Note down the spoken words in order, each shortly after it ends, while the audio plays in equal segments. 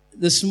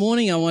This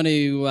morning I want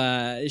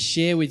to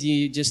share with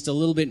you just a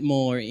little bit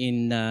more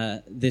in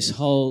this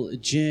whole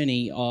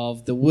journey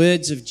of the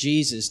words of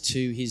Jesus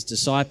to his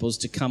disciples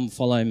to come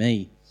follow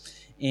me.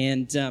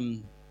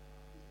 And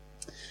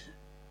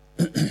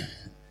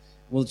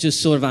we'll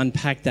just sort of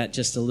unpack that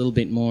just a little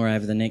bit more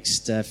over the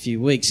next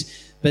few weeks.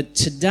 But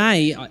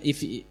today,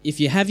 if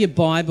you have your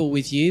Bible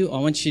with you, I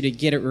want you to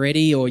get it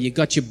ready, or you've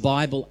got your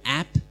Bible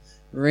app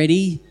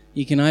ready.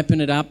 You can open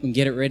it up and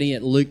get it ready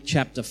at Luke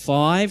chapter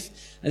 5.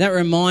 And that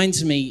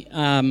reminds me,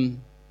 my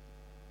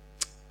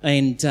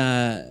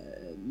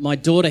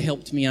daughter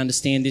helped me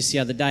understand this the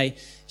other day.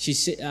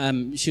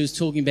 She was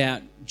talking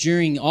about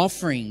during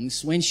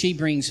offerings, when she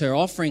brings her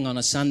offering on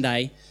a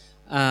Sunday,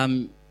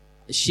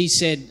 she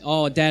said,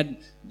 "Oh, Dad,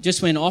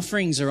 just when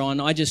offerings are on,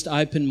 I just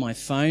open my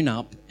phone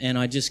up and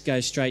I just go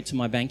straight to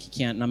my bank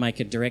account and I make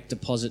a direct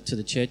deposit to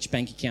the church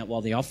bank account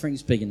while the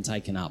offering's being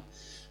taken up."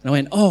 And I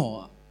went,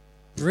 "Oh,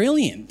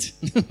 brilliant."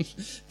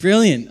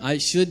 Brilliant. I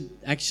should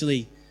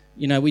actually,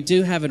 we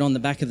do have it on the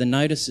back of the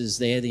notices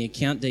there, the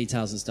account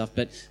details and stuff,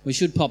 but we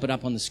should pop it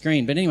up on the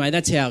screen. But anyway,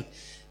 that's how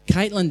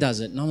Caitlin does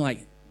it. And I'm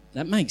like,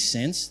 that makes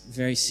sense.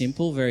 Very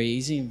simple, very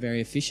easy, and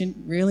very efficient,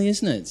 really,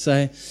 isn't it?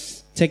 So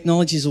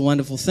technology is a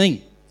wonderful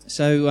thing.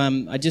 So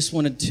I just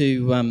wanted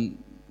to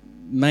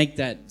make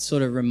that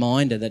sort of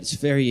reminder that it's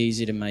very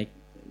easy to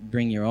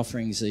bring your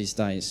offerings these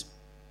days.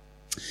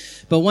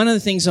 But one of the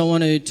things I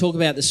want to talk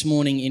about this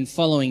morning in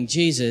following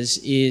Jesus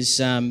is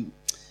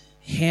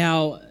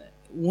how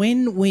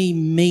when we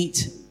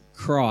meet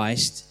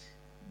Christ,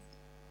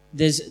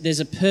 there's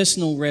a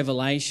personal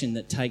revelation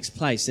that takes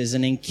place. There's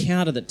an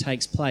encounter that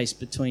takes place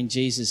between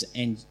Jesus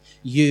and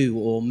you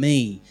or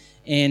me.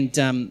 And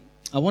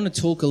I want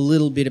to talk a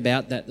little bit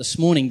about that this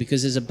morning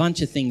because there's a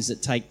bunch of things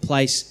that take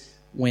place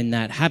when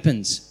that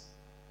happens.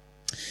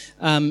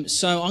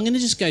 So I'm going to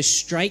just go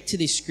straight to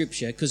this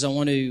scripture because I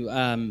want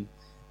to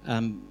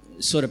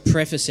sort of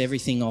preface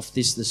everything off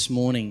this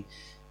morning.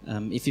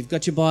 If you've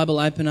got your Bible,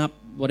 open up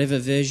whatever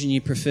version you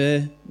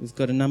prefer. We've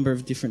got a number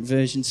of different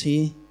versions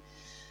here.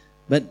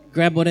 But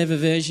grab whatever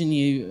version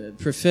you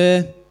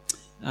prefer.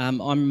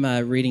 I'm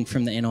reading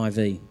from the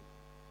NIV.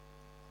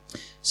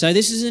 So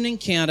this is an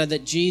encounter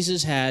that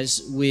Jesus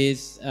has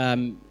with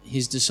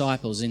his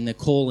disciples in the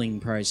calling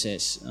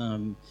process.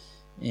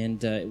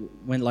 And it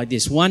went like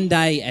this. One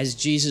day, as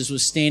Jesus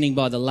was standing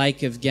by the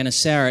lake of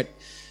Gennesaret,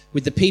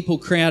 with the people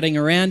crowding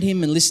around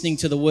him and listening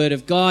to the word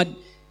of God,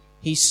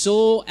 he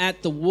saw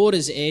at the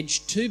water's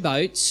edge 2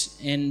 boats,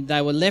 and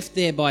they were left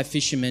there by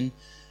fishermen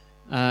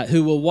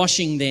who were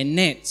washing their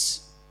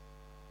nets.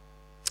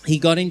 He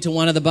got into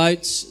one of the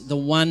boats, the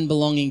one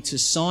belonging to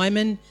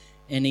Simon,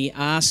 and he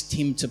asked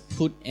him to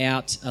put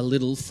out a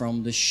little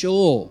from the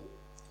shore.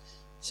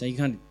 So you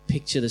kind of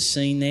picture the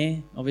scene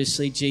there.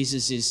 Obviously,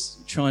 Jesus is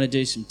trying to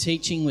do some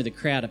teaching with a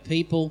crowd of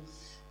people.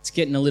 It's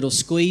getting a little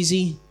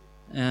squeezy.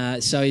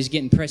 So he's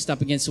getting pressed up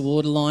against the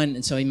waterline,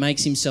 and so he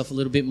makes himself a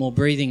little bit more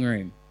breathing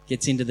room,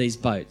 gets into these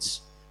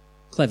boats.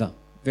 Clever,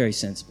 very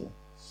sensible.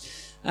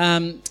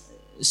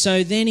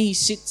 So then he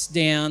sits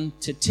down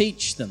to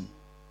teach them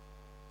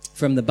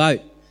from the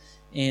boat.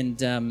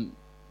 And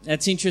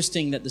that's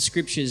interesting that the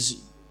scriptures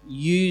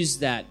use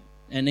that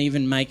and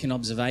even make an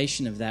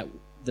observation of that,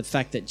 the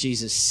fact that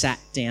Jesus sat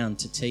down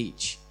to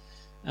teach.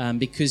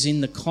 Because in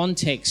the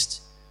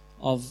context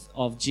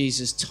of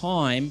Jesus'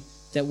 time,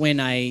 that when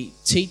a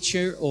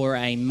teacher or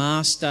a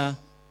master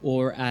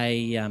or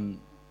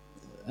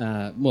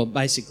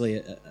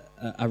basically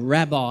a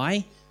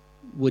rabbi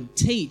would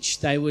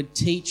teach, they would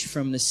teach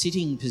from the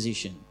sitting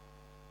position.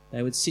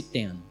 They would sit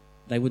down.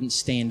 They wouldn't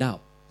stand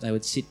up. They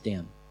would sit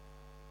down.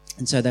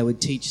 And so they would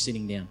teach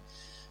sitting down.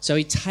 So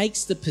he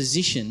takes the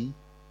position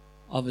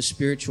of a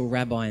spiritual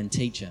rabbi and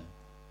teacher,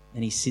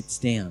 and he sits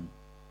down.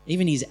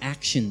 Even his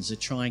actions are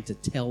trying to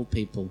tell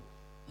people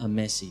a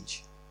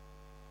message.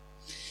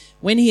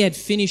 When he had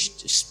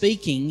finished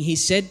speaking, he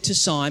said to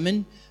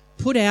Simon,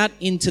 "Put out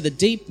into the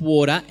deep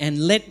water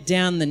and let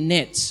down the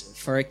nets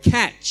for a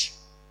catch."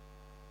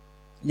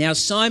 Now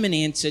Simon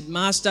answered,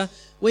 "Master,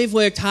 we've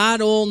worked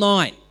hard all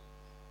night.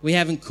 We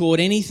haven't caught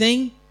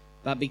anything,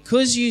 but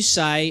because you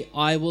say,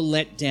 I will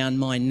let down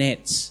my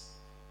nets."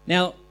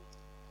 Now,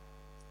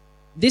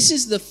 this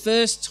is the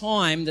first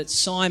time that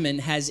Simon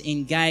has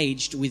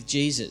engaged with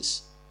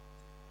Jesus.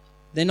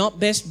 They're not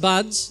best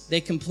buds,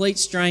 they're complete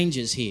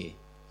strangers here.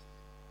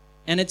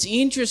 And it's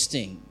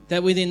interesting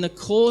that within the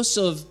course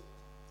of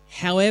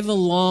however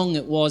long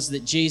it was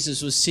that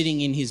Jesus was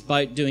sitting in his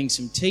boat doing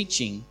some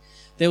teaching,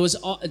 there was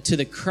to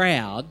the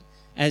crowd,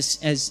 as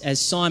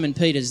Simon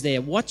Peter's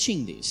there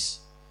watching this,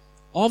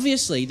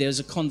 obviously there's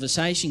a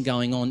conversation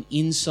going on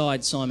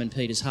inside Simon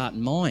Peter's heart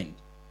and mind.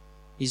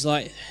 He's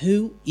like,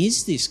 who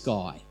is this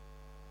guy?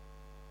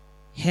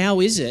 How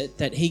is it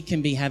that he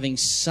can be having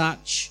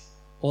such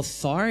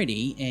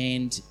authority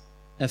and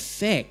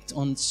effect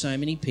on so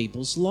many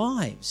people's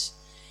lives?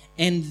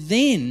 And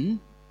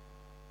then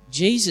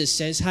Jesus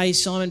says, "Hey,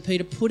 Simon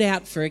Peter, put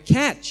out for a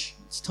catch.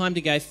 It's time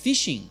to go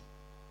fishing."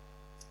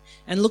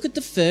 And look at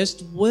the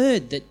first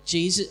word that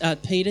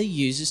Peter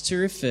uses to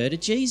refer to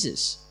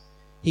Jesus.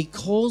 He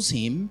calls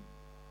him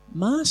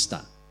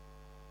Master.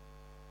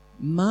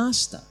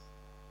 Master.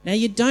 Now,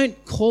 you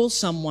don't call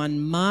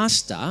someone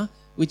Master,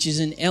 which is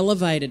an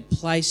elevated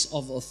place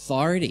of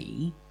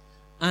authority,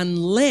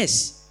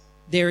 unless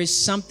there is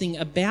something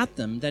about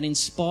them that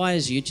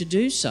inspires you to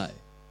do so.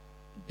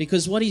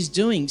 Because what he's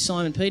doing,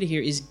 Simon Peter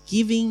here, is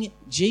giving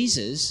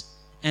Jesus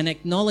and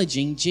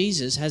acknowledging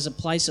Jesus has a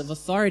place of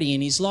authority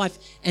in his life,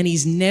 and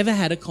he's never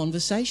had a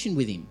conversation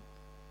with him.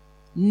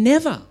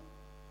 Never.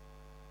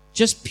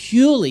 Just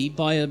purely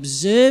by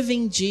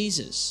observing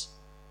Jesus,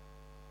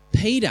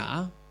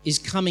 Peter is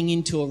coming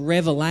into a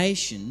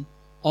revelation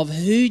of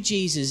who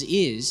Jesus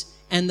is,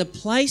 and the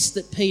place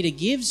that Peter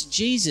gives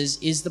Jesus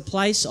is the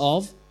place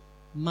of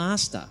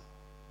Master,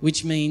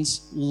 which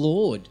means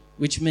Lord,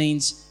 which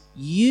means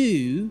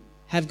you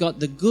have got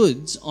the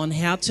goods on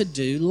how to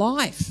do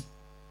life.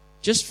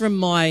 Just from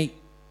my,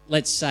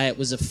 let's say it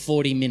was a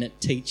 40-minute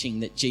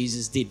teaching that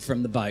Jesus did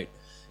from the boat.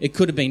 It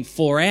could have been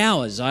 4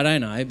 hours, I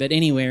don't know, but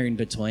anywhere in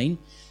between.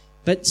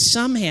 But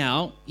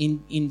somehow,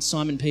 in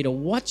Simon Peter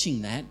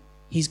watching that,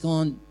 he's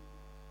gone,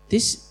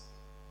 this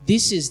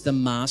is the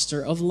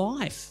master of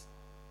life.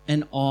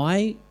 And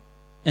I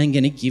am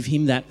going to give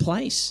him that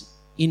place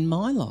in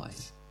my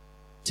life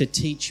to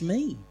teach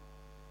me.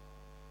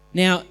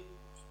 Now,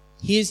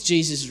 here's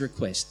Jesus'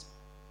 request.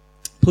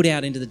 Put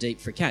out into the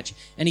deep for a catch.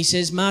 And he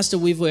says, Master,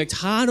 we've worked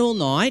hard all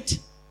night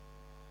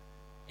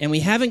and we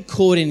haven't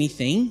caught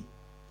anything,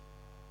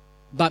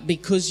 but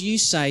because you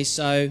say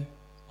so,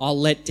 I'll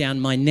let down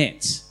my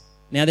nets.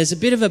 Now, there's a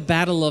bit of a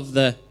battle of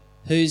the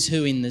who's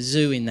who in the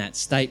zoo in that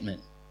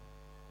statement.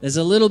 There's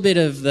a little bit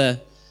of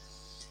the,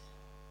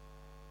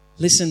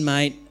 listen,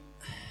 mate,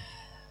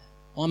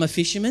 I'm a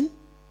fisherman.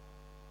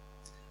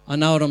 I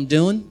know what I'm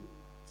doing.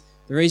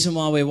 The reason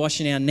why we're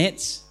washing our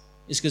nets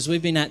is because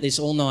we've been at this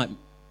all night.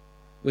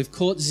 We've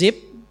caught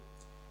zip,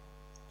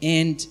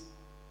 and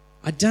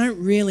I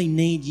don't really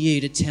need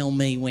you to tell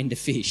me when to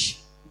fish.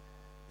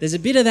 There's a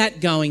bit of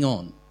that going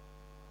on.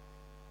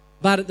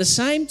 But at the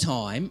same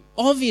time,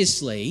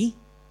 obviously,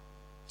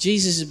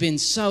 Jesus has been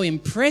so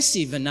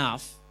impressive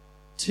enough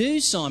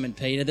to Simon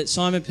Peter that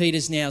Simon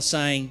Peter's now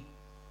saying,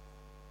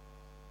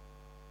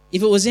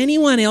 if it was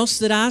anyone else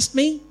that asked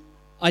me,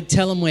 I'd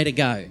tell them where to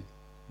go.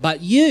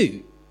 But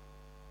you've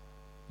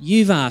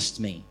asked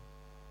me.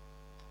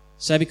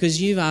 So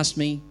because you've asked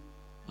me,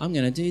 I'm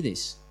going to do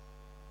this.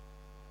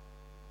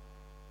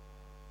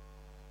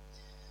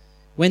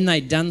 When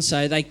they'd done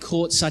so, they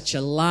caught such a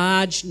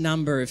large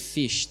number of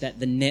fish that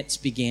the nets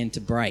began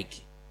to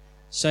break.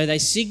 So they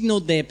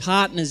signalled their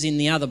partners in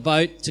the other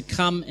boat to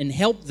come and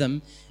help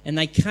them, and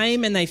they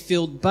came and they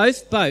filled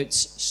both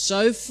boats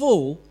so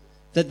full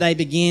that they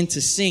began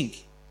to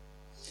sink.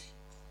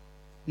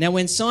 Now,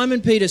 when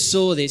Simon Peter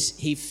saw this,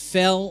 he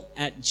fell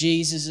at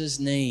Jesus'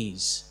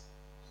 knees.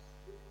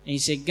 And he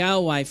said, go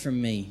away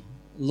from me,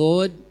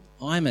 Lord,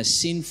 I'm a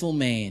sinful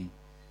man.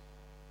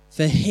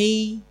 For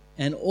he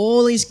and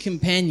all his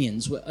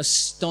companions were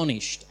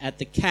astonished at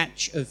the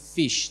catch of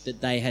fish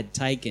that they had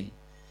taken.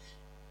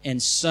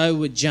 And so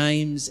were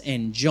James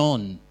and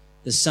John,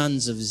 the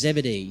sons of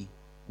Zebedee,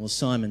 or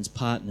Simon's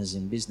partners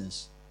in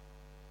business.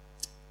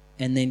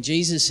 And then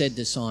Jesus said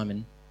to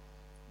Simon,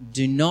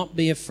 do not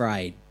be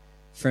afraid.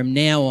 From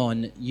now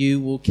on, you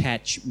will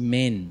catch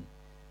men.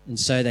 And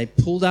so they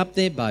pulled up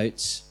their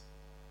boats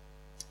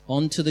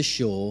onto the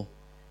shore.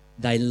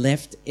 They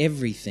left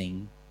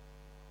everything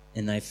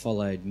and they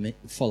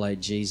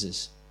followed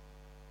Jesus.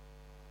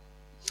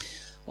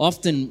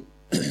 Often,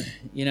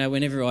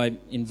 whenever I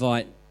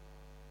invite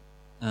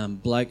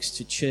blokes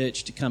to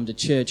church, to come to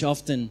church,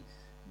 often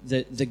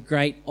the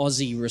great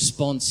Aussie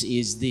response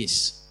is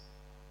this: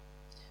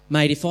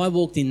 mate, if I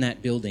walked in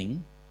that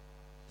building,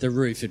 the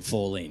roof would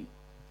fall in.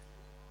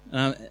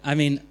 I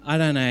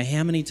don't know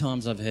how many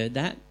times I've heard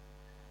that,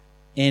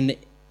 and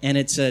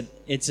it's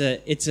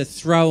a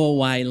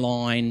throwaway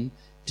line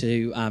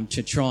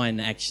to try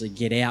and actually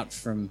get out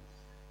from,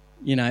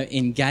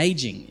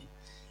 engaging.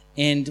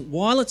 And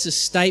while it's a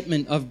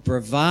statement of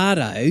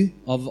bravado,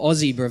 of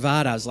Aussie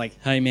bravado, it's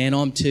like, hey man,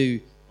 I'm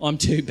too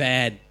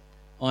bad.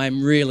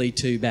 I'm really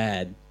too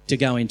bad to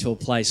go into a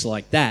place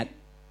like that.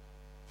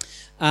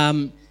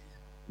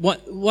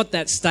 What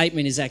that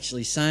statement is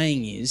actually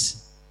saying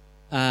is,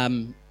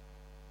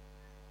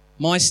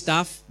 my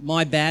stuff,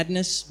 my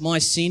badness, my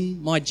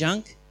sin, my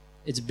junk,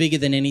 it's bigger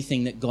than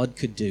anything that God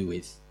could do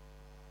with,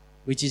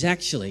 which is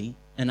actually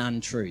an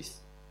untruth.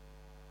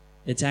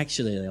 It's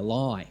actually a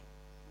lie.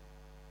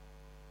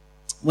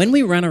 When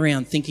we run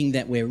around thinking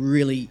that we're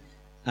really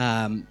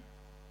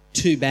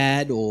too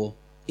bad, or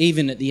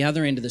even at the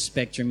other end of the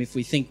spectrum, if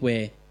we think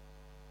we're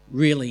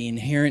really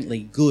inherently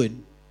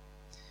good,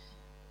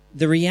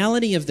 the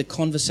reality of the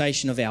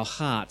conversation of our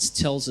hearts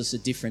tells us a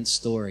different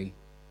story.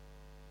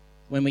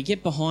 When we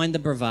get behind the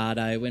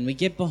bravado, when we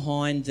get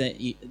behind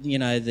the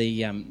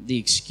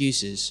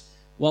excuses,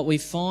 what we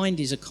find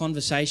is a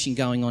conversation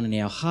going on in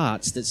our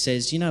hearts that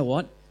says, you know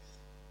what?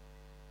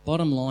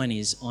 Bottom line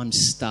is, I'm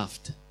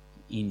stuffed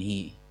in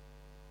here.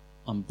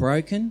 I'm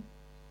broken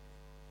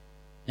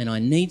and I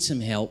need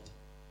some help,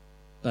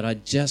 but I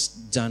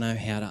just don't know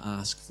how to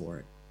ask for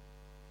it.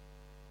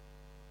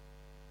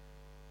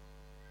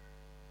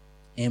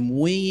 And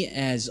we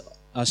as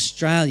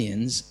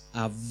Australians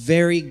are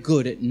very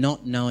good at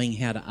not knowing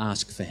how to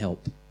ask for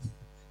help.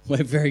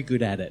 We're very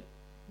good at it.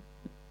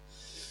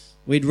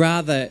 We'd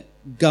rather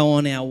go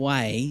on our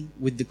way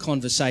with the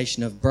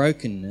conversation of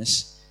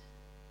brokenness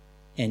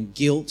and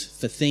guilt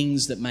for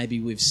things that maybe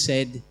we've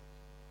said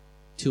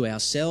to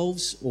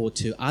ourselves or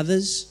to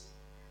others,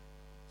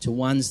 to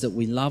ones that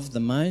we love the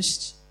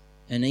most,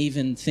 and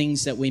even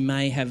things that we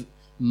may have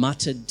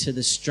muttered to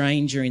the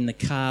stranger in the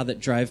car that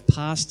drove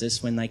past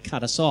us when they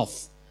cut us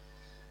off,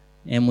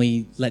 and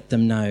we let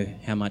them know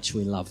how much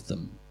we love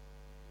them.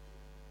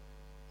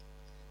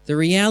 The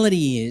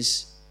reality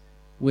is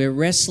we're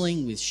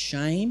wrestling with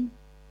shame,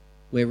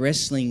 we're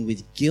wrestling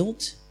with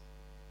guilt,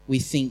 we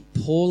think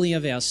poorly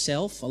of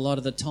ourselves a lot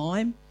of the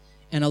time,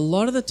 and a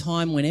lot of the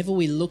time whenever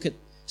we look at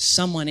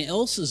someone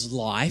else's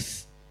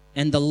life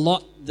and the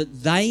lot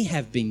that they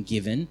have been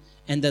given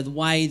and the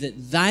way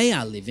that they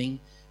are living,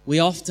 we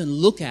often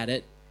look at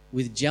it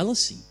with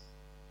jealousy.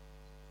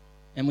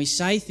 And we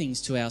say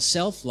things to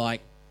ourselves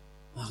like,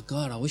 oh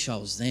God, I wish I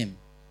was them.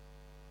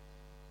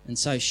 And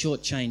so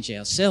shortchange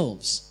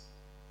ourselves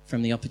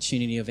from the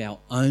opportunity of our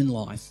own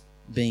life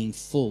being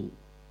full.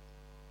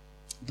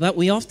 But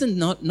we often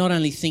not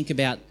only think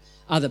about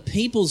other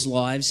people's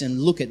lives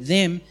and look at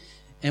them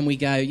and we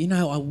go, you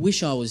know, I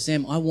wish I was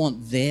them. I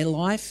want their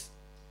life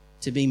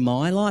to be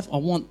my life. I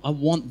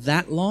want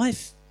that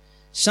life.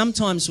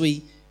 Sometimes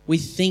we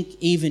think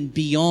even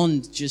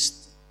beyond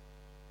just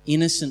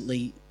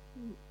innocently,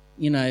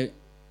 you know,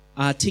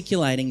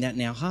 articulating that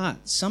in our heart.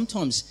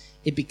 Sometimes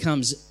it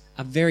becomes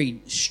a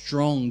very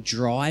strong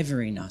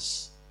driver in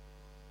us.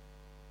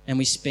 And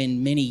we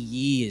spend many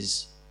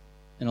years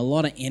and a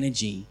lot of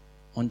energy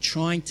on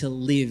trying to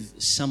live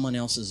someone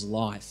else's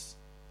life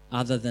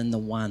other than the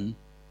one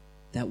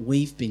that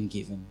we've been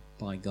given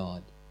by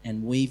God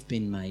and we've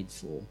been made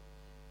for,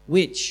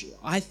 which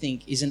I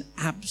think is an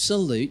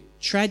absolute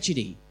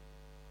tragedy.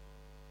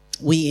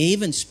 We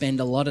even spend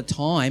a lot of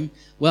time,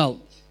 well,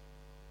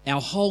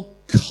 our whole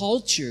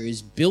culture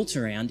is built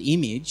around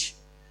image.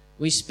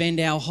 We spend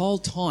our whole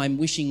time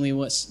wishing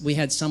we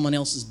had someone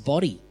else's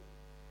body.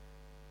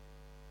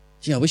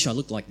 Gee, I wish I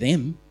looked like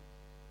them.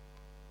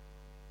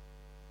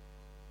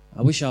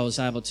 I wish I was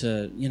able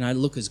to, you know,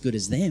 look as good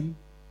as them.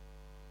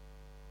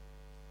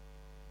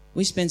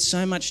 We spend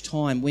so much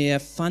time, we are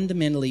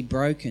fundamentally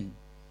broken.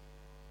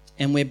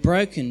 And we're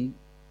broken,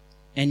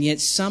 and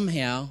yet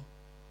somehow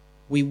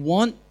we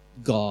want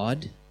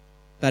God,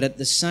 but at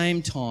the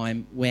same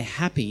time we're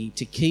happy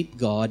to keep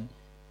God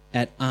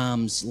at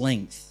arm's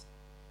length.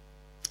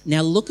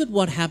 Now look at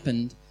what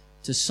happened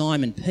to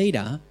Simon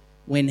Peter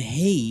when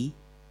he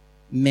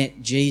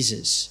met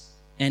Jesus,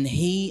 and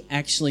he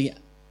actually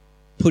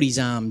put his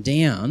arm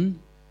down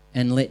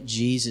and let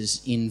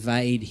Jesus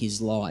invade his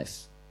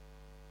life.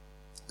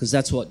 Because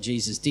that's what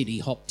Jesus did. He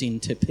hopped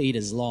into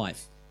Peter's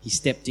life. He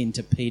stepped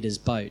into Peter's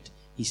boat.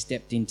 He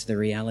stepped into the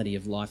reality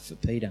of life for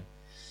Peter.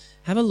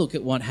 Have a look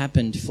at what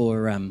happened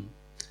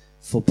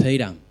for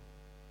Peter.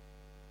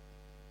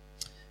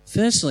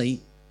 Firstly,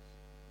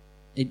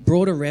 it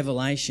brought a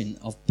revelation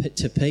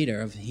to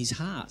Peter of his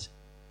heart.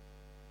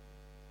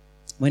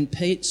 When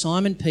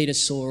Simon Peter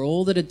saw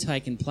all that had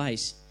taken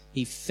place,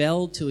 he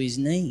fell to his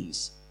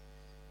knees.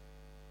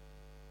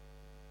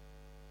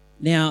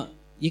 Now,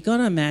 you've got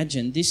to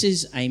imagine this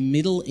is a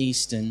Middle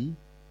Eastern,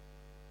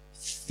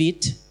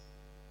 fit,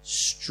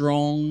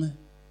 strong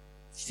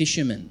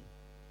fisherman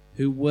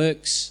who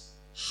works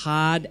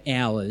hard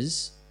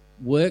hours,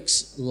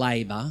 works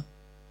labour,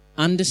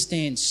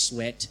 understands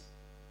sweat,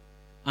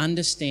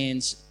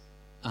 understands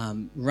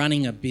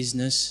running a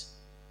business.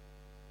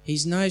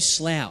 He's no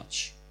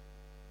slouch.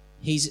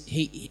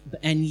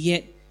 And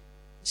yet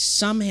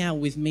somehow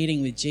with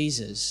meeting with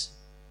Jesus,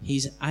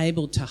 he's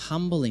able to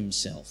humble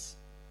himself.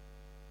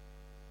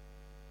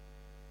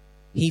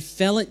 He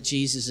fell at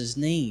Jesus'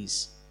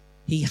 knees.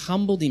 He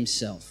humbled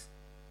himself.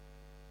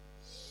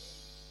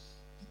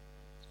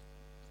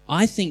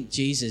 I think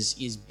Jesus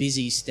is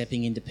busy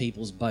stepping into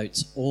people's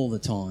boats all the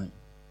time.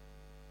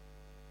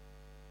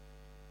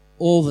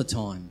 All the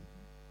time.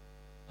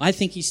 I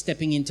think he's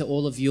stepping into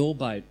all of your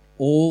boat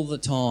all the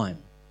time.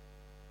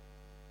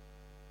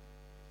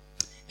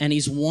 And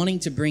he's wanting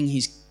to bring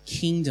his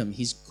kingdom,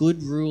 his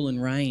good rule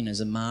and reign as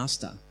a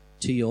master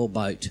to your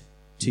boat,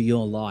 to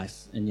your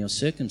life and your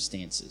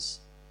circumstances.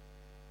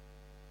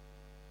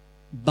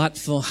 But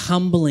for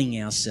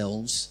humbling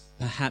ourselves,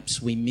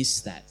 perhaps we miss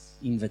that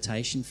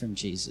invitation from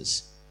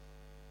Jesus.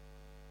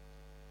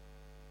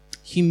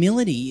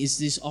 Humility is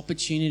this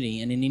opportunity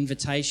and an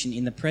invitation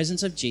in the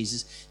presence of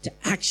Jesus to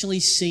actually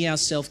see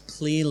ourselves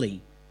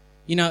clearly.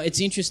 You know, it's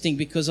interesting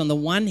because on the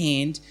one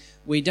hand,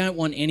 we don't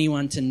want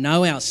anyone to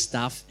know our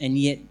stuff, and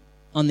yet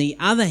on the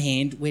other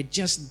hand, we're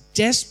just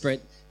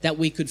desperate that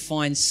we could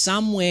find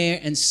somewhere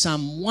and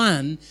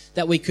someone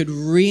that we could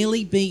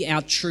really be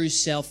our true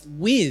self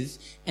with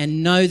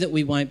and know that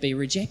we won't be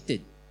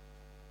rejected.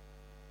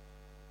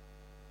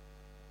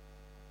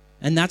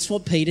 And that's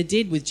what Peter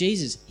did with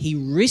Jesus. He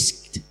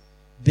risked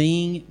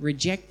being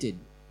rejected.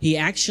 He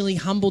actually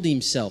humbled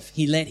himself.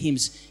 He let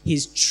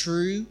his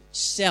true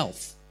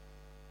self.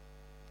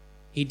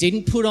 He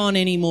didn't put on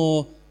any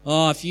more,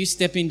 if you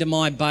step into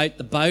my boat,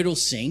 the boat will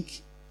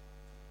sink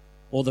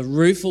or the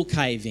roof will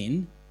cave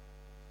in.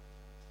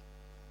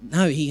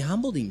 No, he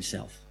humbled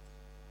himself.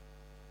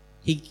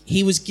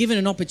 He was given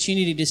an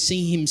opportunity to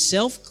see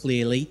himself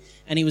clearly,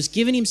 and he was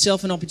given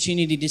himself an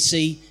opportunity to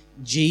see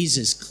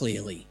Jesus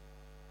clearly.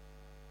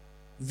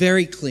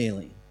 Very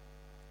clearly.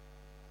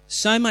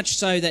 So much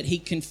so that he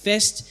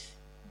confessed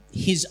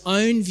his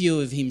own view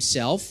of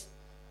himself.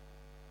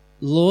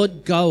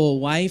 Lord, go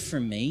away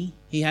from me.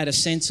 He had a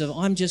sense of,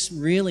 I'm just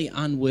really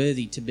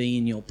unworthy to be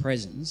in your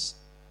presence.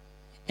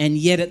 And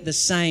yet at the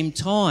same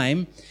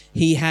time,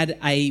 he had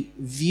a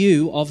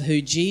view of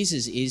who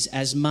Jesus is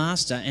as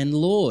Master and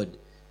Lord.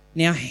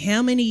 Now,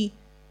 how many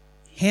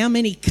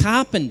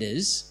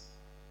carpenters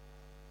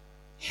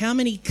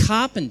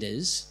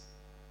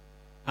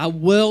are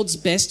world's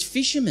best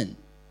fishermen?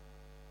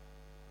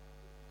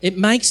 It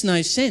makes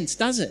no sense,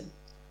 does it?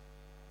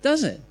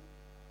 Does it?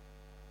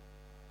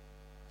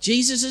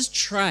 Jesus'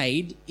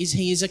 trade is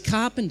he is a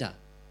carpenter.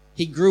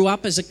 He grew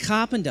up as a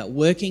carpenter,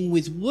 working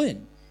with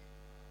wood,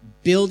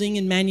 building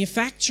and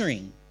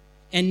manufacturing.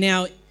 And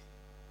now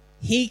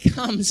he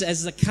comes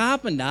as the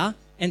carpenter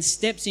and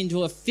steps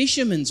into a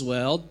fisherman's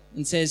world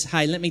and says,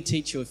 hey, let me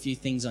teach you a few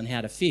things on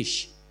how to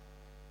fish.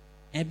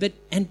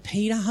 And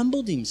Peter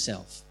humbled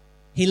himself.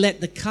 He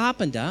let the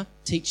carpenter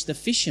teach the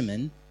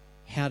fisherman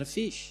how to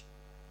fish.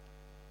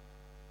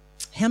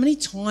 How many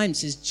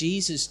times has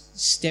Jesus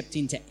stepped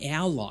into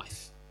our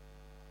life,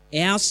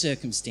 our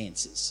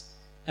circumstances,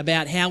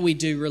 about how we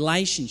do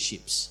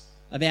relationships,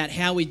 about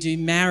how we do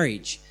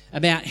marriage,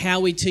 about how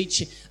we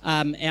teach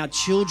our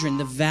children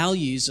the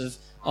values of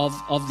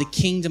the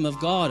kingdom of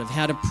God, of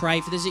how to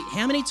pray for this?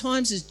 How many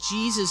times has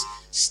Jesus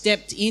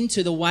stepped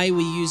into the way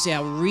we use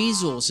our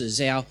resources,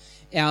 our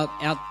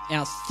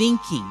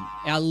thinking,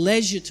 our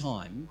leisure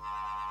time,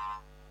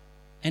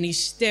 and he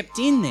stepped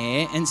in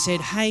there and said,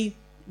 hey,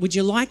 would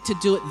you like to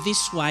do it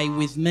this way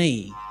with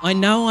me? I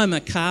know I'm a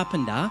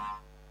carpenter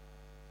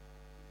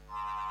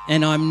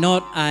and I'm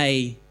not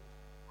a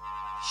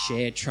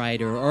share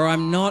trader, or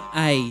I'm not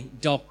a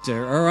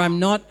doctor, or I'm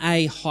not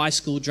a high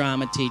school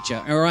drama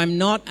teacher, or I'm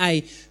not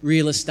a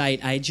real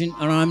estate agent,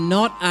 or I'm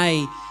not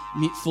a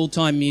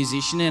full-time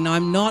musician, and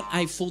I'm not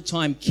a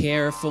full-time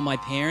carer for my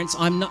parents.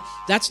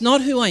 That's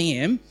not who I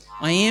am.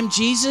 I am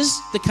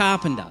Jesus the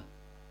carpenter,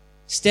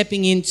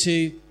 stepping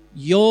into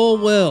your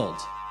world.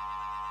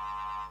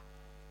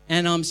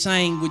 And I'm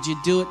saying, would you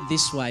do it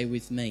this way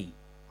with me?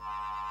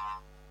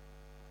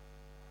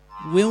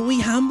 Will we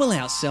humble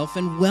ourselves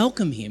and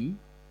welcome him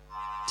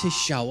to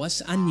show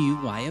us a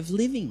new way of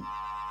living?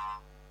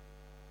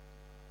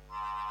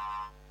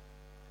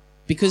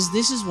 Because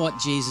this is what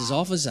Jesus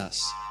offers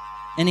us.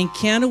 An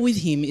encounter with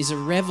him is a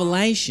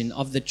revelation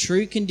of the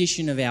true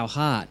condition of our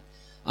heart.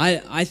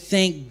 I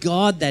thank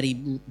God that he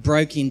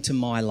broke into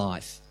my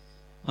life.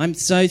 I'm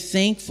so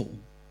thankful,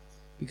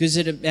 because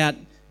at about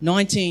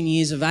 19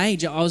 years of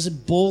age, I was a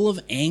ball of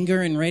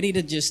anger and ready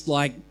to just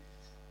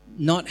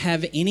not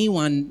have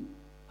anyone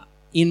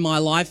in my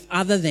life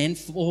other than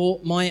for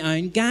my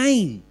own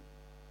gain.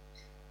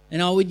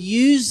 And I would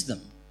use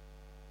them.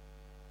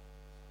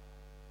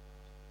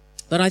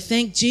 But I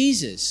thank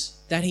Jesus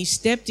that he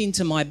stepped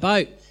into my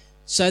boat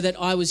so that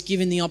I was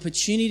given the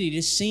opportunity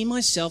to see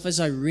myself as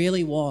I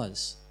really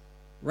was.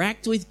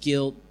 Racked with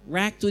guilt,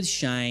 racked with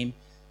shame,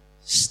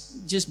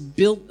 just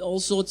built all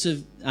sorts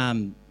of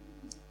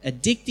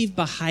addictive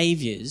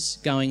behaviours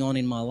going on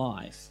in my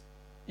life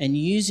and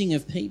using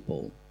of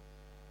people.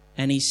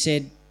 And he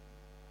said,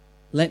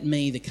 let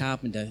me, the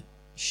carpenter,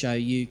 show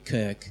you,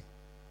 Kirk,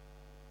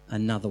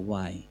 another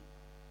way.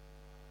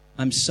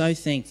 I'm so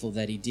thankful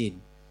that he did.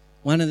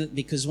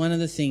 Because one of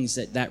the things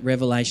that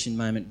revelation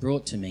moment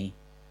brought to me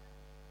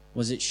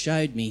was it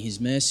showed me his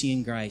mercy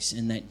and grace,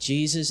 and that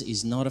Jesus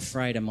is not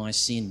afraid of my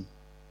sin.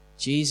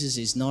 Jesus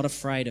is not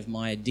afraid of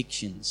my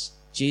addictions.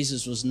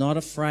 Jesus was not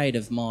afraid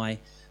of my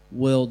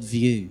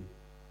worldview.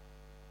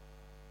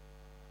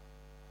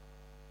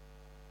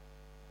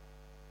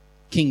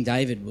 King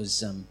David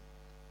was,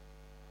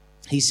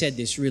 he said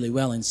this really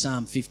well in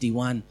Psalm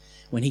 51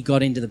 when he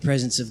got into the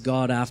presence of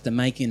God after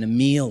making a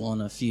meal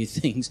on a few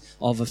things.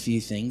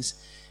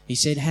 He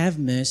said, have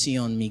mercy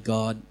on me,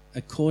 God,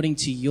 according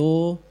to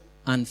your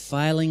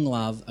unfailing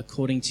love,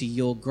 according to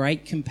your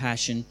great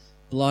compassion,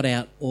 blot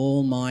out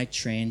all my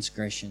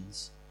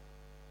transgressions.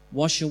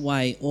 Wash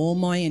away all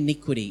my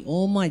iniquity,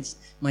 all my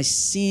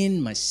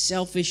sin, my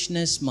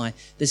selfishness,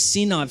 the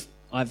sin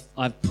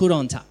I've put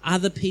onto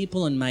other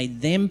people and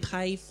made them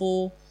pay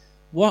for.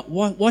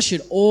 Wash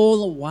it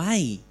all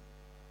away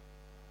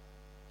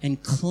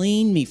and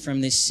clean me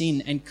from this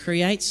sin and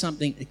create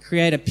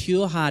a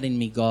pure heart in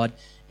me, God,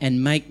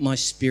 and make my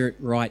spirit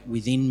right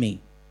within me.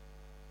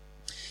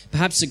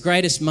 Perhaps the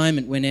greatest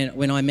moment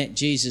when I met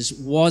Jesus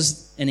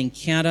was an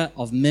encounter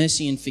of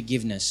mercy and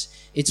forgiveness.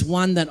 It's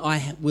one that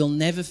I will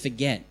never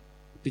forget,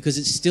 because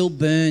it still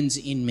burns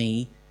in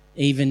me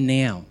even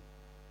now.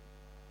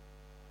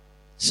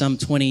 Some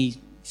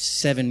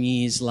 27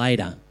 years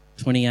later,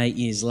 28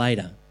 years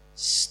later,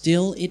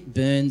 still it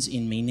burns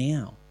in me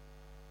now.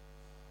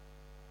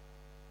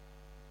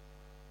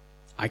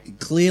 I can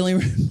clearly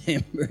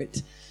remember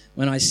it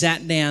when I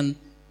sat down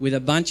with a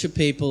bunch of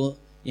people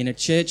in a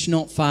church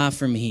not far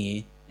from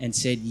here and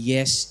said,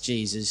 yes,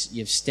 Jesus,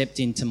 you've stepped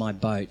into my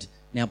boat.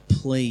 Now,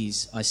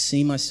 please, I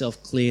see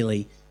myself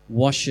clearly.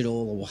 Wash it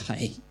all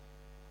away.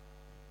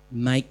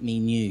 Make me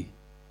new.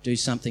 Do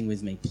something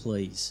with me,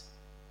 please.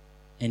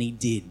 And he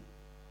did.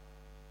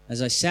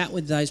 As I sat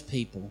with those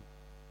people,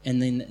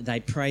 and then they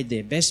prayed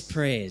their best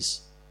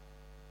prayers,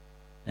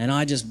 and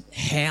I just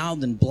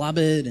howled and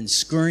blubbered and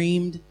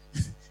screamed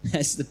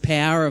as the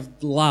power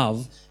of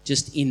love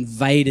just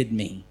invaded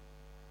me.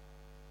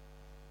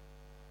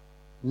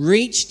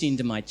 Reached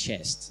into my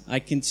chest. I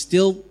can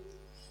still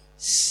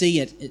see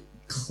it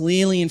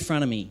clearly in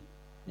front of me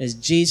as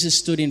Jesus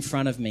stood in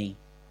front of me.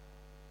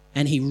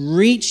 And he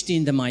reached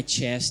into my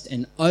chest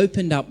and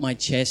opened up my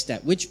chest,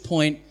 at which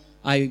point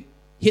I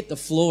hit the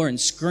floor and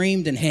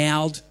screamed and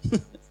howled.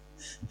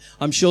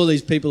 I'm sure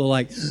these people are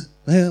like,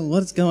 well,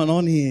 what's going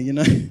on here, you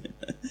know?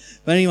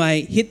 But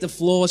anyway, hit the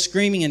floor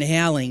screaming and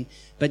howling.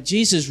 But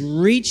Jesus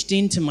reached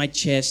into my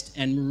chest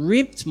and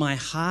ripped my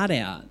heart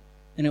out.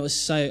 And it was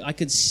so, I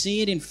could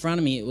see it in front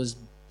of me. It was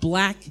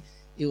black.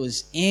 It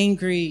was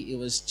angry. It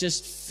was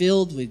just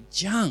filled with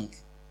junk.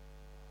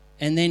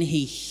 And then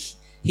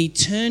he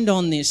turned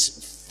on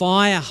this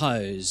fire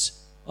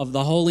hose of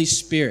the Holy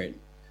Spirit.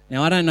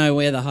 Now, I don't know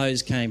where the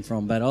hose came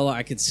from, but all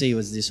I could see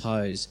was this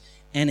hose.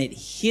 And it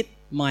hit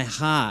my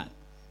heart.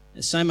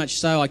 So much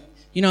so,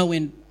 you know,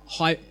 when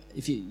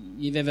if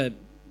you've ever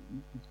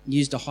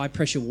used a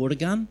high-pressure water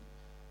gun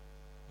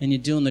and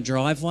you're doing the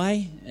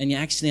driveway and you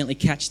accidentally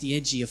catch the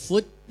edge of your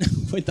foot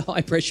with the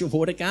high-pressure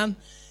water gun,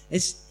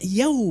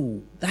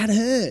 that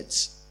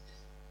hurts.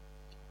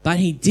 But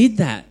he did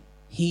that.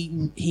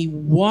 He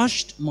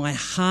washed my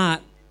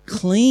heart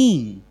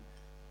clean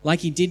like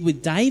he did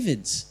with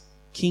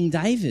King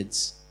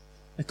David's,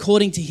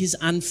 according to his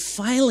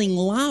unfailing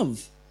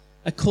love,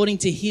 according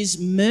to his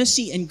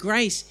mercy and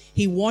grace.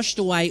 He washed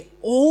away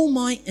all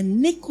my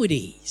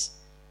iniquities.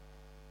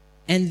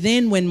 And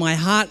then when my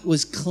heart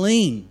was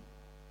clean,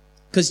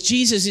 because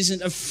Jesus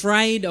isn't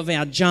afraid of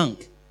our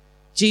junk.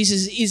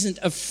 Jesus isn't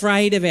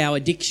afraid of our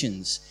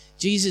addictions.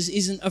 Jesus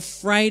isn't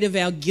afraid of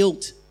our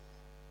guilt.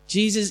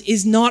 Jesus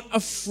is not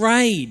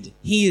afraid.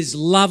 He is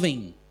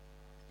loving.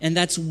 And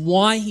that's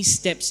why he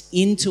steps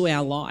into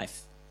our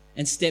life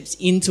and steps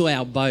into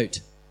our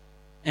boat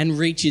and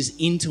reaches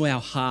into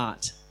our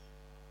heart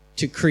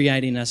to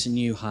create in us a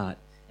new heart.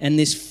 And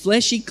this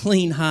fleshy,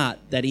 clean heart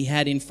that he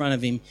had in front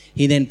of him,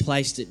 he then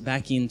placed it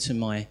back into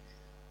my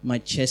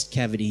chest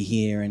cavity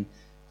here and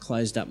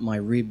closed up my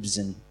ribs.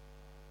 And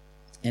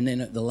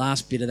then the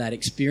last bit of that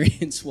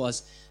experience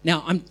was,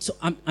 now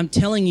I'm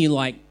telling you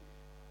like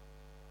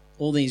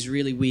all these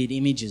really weird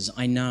images,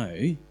 I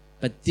know,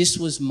 but this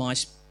was my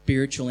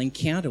spiritual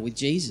encounter with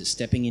Jesus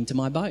stepping into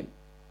my boat.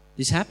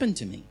 This happened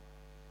to me.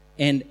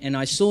 And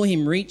I saw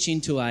him reach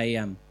into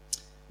a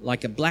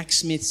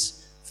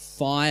blacksmith's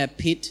fire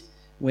pit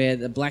where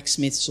the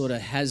blacksmith sort of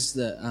has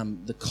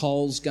the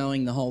coals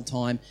going the whole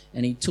time,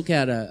 and he took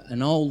out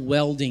an old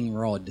welding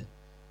rod.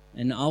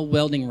 An old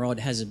welding rod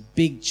has a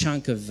big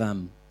chunk of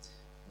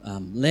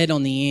lead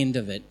on the end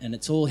of it, and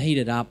it's all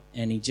heated up,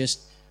 and he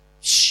just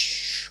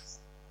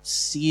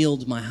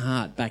sealed my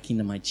heart back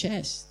into my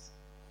chest.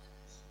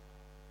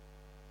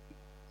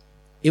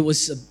 It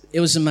was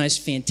the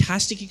most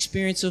fantastic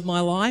experience of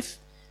my life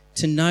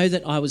to know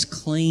that I was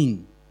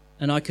clean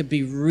and I could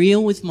be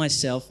real with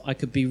myself, I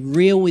could be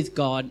real with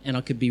God, and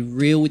I could be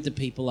real with the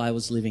people I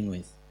was living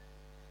with.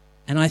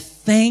 And I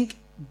thank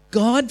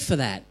God for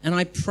that. And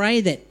I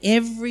pray that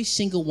every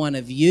single one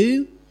of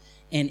you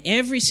and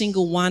every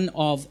single one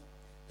of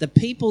the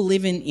people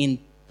living in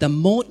the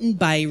Moreton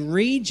Bay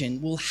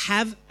region will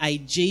have a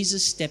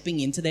Jesus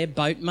stepping into their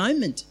boat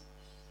moment.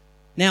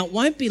 Now, it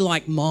won't be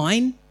like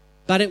mine,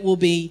 but it will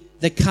be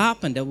the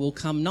carpenter will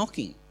come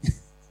knocking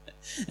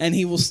and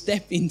he will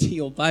step into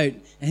your boat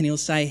and he'll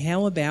say,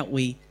 how about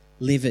we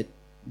live it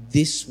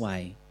this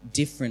way,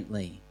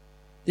 differently?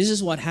 This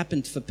is what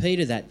happened for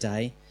Peter that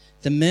day.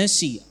 The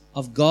mercy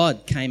of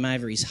God came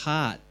over his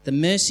heart. The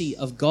mercy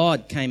of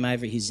God came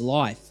over his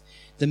life.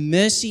 The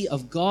mercy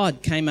of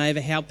God came over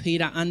how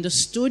Peter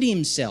understood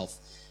himself.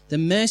 The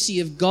mercy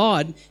of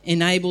God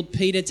enabled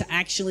Peter to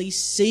actually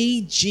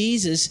see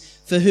Jesus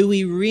for who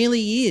he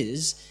really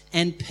is,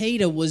 and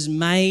Peter was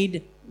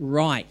made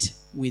right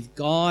with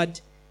God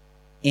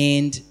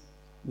and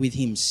with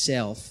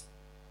himself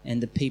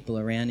and the people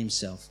around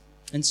himself.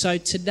 And so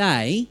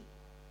today,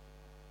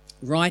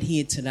 right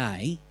here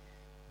today,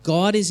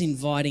 God is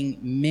inviting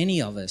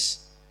many of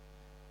us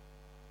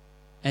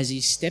as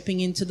he's stepping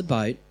into the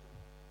boat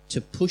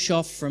to push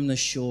off from the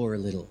shore a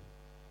little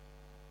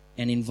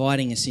and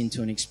inviting us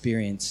into an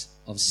experience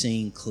of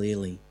seeing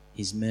clearly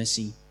his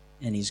mercy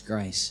and his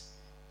grace.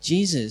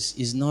 Jesus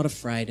is not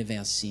afraid of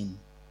our sin.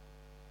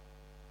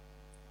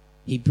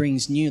 He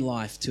brings new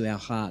life to our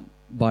heart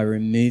by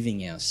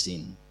removing our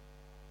sin.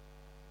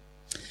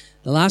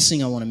 The last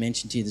thing I want to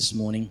mention to you this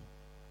morning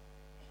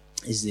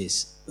is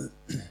this,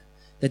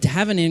 that to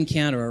have an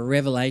encounter, a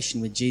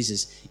revelation with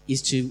Jesus,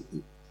 is to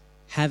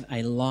have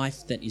a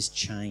life that is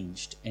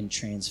changed and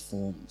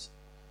transformed.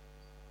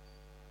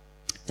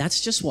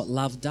 That's just what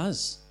love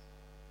does.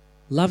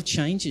 Love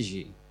changes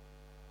you.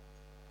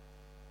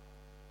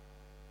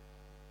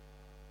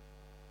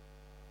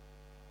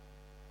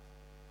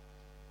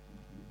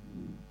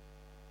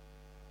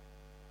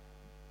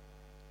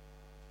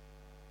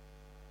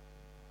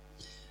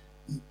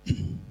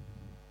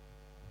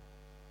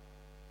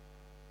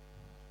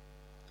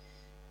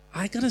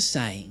 I got to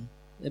say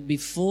that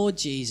before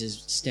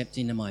Jesus stepped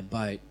into my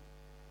boat,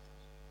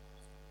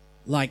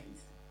 like,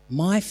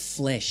 my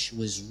flesh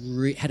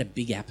had a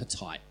big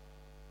appetite.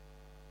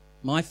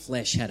 My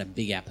flesh had a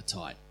big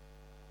appetite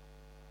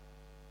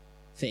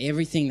for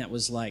everything that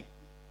was like,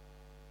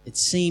 it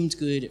seemed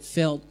good, it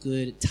felt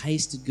good, it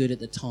tasted good at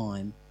the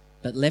time,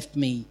 but left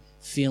me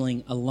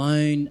feeling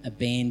alone,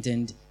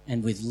 abandoned,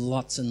 and with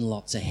lots and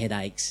lots of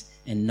headaches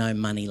and no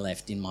money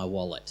left in my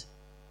wallet.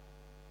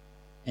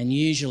 And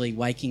usually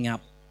waking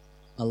up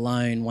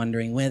alone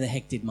wondering, where the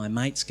heck did my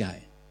mates go?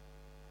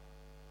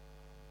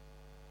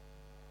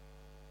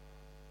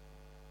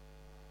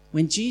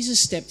 When Jesus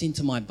stepped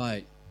into my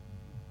boat,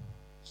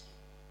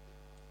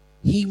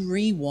 he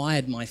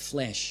rewired my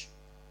flesh.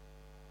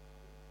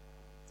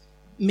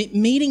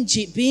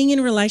 Being in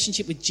a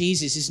relationship with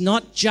Jesus is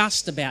not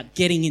just about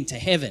getting into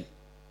heaven.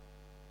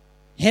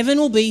 Heaven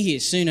will be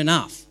here soon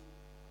enough.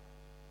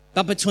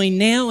 But between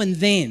now and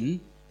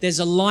then, there's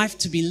a life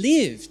to be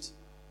lived.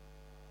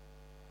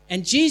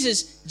 And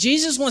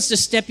Jesus wants to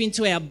step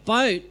into our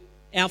boat,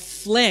 our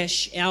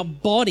flesh, our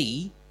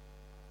body,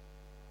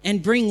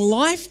 and bring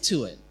life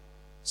to it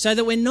so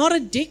that we're not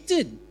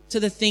addicted to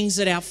the things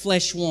that our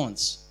flesh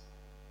wants.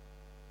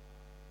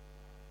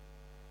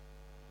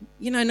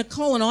 You know,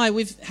 Nicole and I,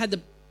 we've had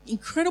the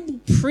incredible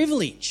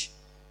privilege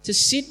to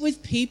sit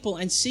with people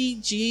and see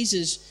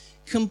Jesus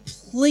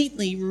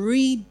completely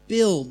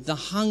rebuild the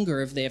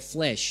hunger of their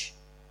flesh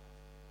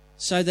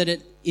so that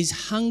it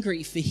is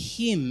hungry for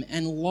him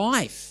and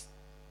life,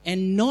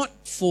 and not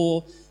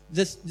for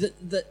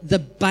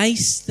the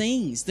base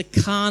things, the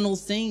carnal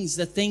things,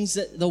 the things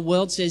that the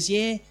world says,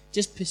 yeah,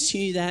 just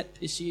pursue that,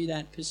 pursue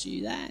that,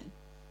 pursue that.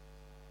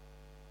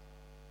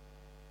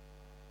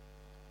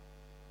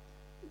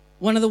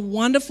 One of the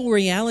wonderful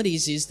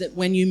realities is that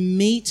when you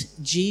meet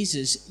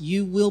Jesus,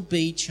 you will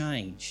be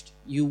changed.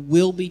 You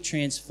will be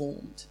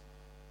transformed.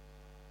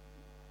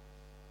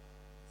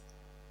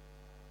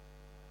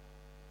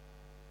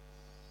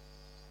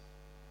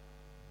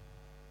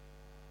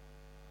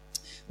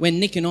 When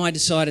Nick and I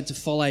decided to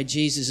follow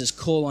Jesus'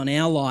 call on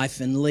our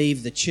life and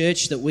leave the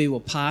church that we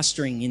were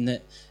pastoring in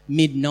the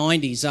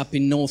mid-90s up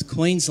in North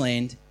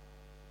Queensland,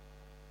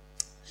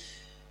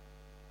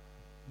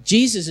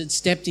 Jesus had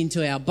stepped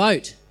into our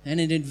boat and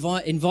had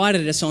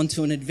invited us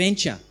onto an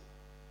adventure.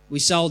 We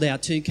sold our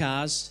 2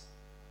 cars.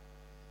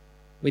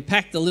 We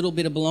packed the little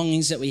bit of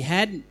belongings that we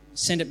had,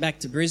 sent it back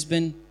to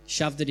Brisbane,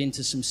 shoved it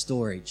into some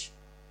storage.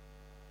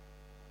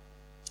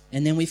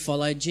 And then we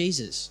followed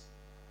Jesus.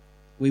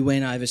 We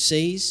went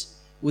overseas.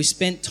 We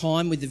spent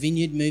time with the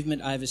Vineyard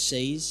movement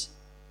overseas.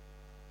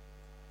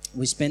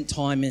 We spent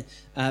time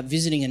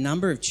visiting a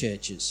number of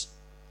churches.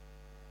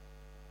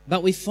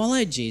 But we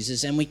followed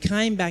Jesus and we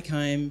came back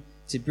home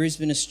to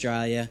Brisbane,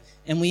 Australia,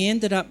 and we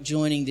ended up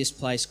joining this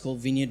place called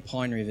Vineyard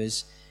Pine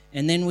Rivers.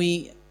 And then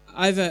we,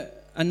 over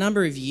a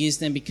number of years,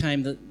 then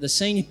became the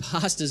senior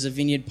pastors of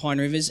Vineyard Pine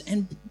Rivers.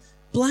 And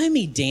blow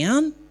me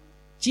down,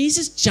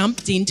 Jesus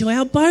jumped into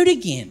our boat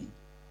again.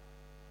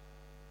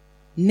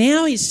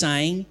 Now he's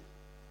saying,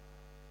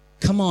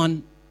 come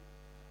on,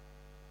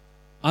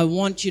 I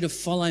want you to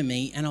follow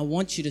me and I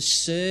want you to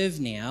serve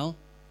now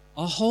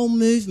a whole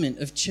movement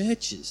of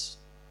churches.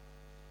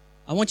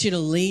 I want you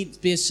to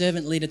be a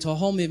servant leader to a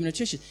whole movement of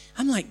churches.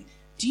 I'm like,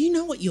 do you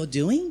know what you're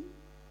doing?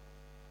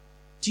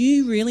 Do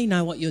you really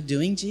know what you're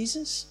doing,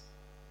 Jesus?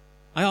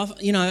 I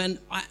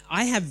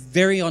have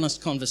very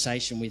honest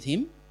conversation with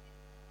him.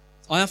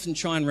 I often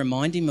try and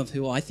remind him of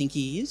who I think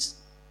he is.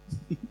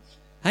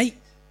 Hey,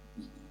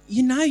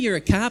 you know you're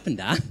a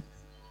carpenter.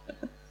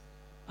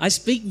 I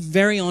speak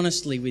very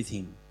honestly with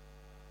him.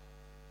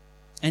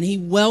 And he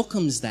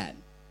welcomes that.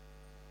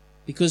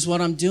 Because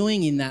what I'm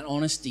doing in that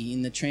honesty,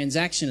 in the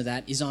transaction of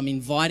that, is I'm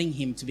inviting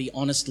him to be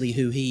honestly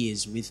who he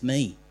is with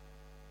me.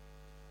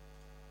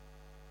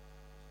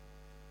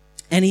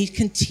 And he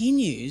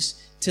continues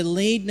to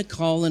lead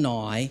Nicole and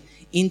I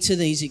into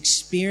these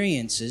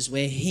experiences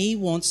where he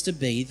wants to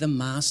be the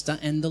master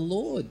and the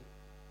Lord.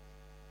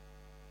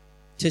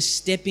 To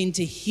step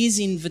into his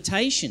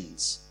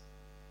invitations.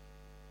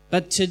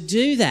 But to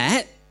do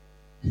that,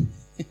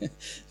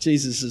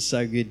 Jesus is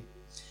so good.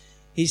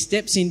 He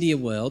steps into your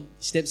world,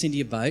 steps into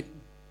your boat,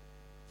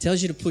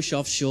 tells you to push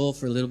offshore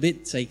for a little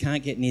bit so you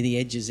can't get near the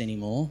edges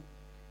anymore.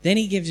 Then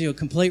he gives you a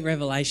complete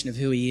revelation of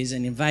who he is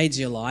and invades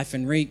your life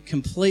and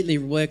completely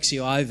works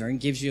you over and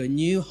gives you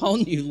a whole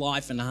new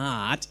life and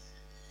heart.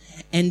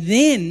 And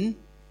then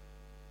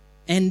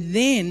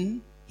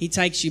he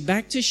takes you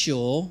back to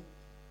shore.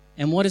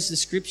 And what does the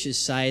scriptures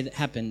say that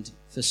happened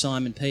for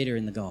Simon Peter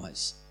and the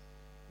guys?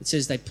 It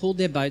says they pulled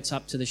their boats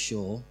up to the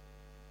shore.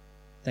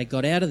 They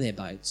got out of their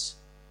boats.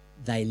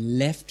 They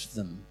left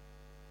them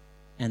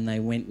and they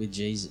went with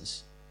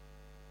Jesus.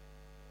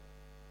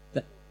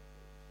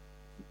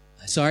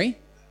 Sorry?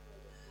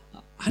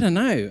 I don't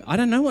know. I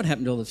don't know what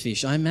happened to all the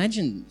fish. I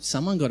imagine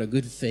someone got a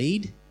good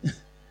feed.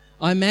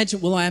 I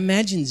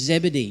imagine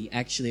Zebedee,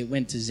 actually, it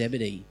went to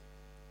Zebedee,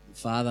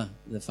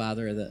 the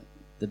father of the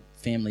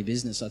family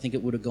business. I think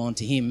it would have gone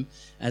to him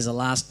as a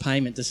last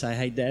payment to say,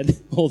 hey, Dad,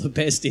 all the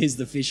best is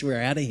the fish,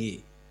 we're out of here.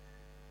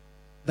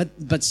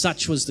 But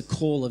such was the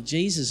call of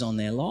Jesus on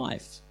their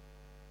life.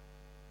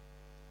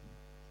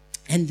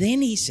 And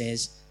then he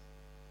says,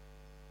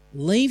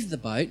 leave the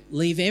boat,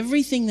 leave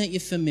everything that you're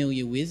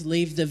familiar with,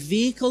 leave the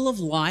vehicle of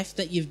life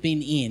that you've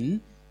been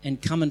in,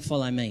 and come and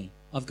follow me.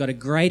 I've got a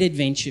great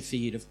adventure for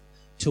you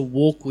to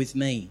walk with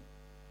me.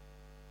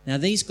 Now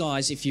these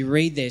guys, if you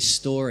read their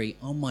story,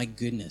 oh my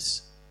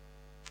goodness.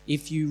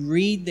 If you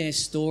read their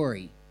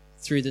story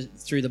through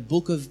the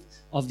book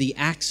of the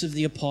Acts of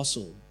the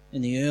Apostle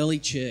in the early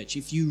church,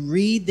 if you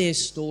read their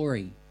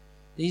story,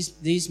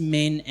 these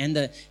men and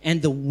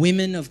the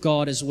women of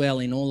God as well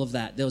in all of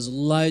that. There was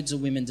loads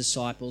of women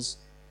disciples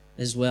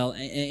as well,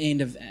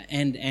 and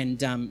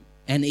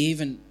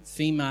even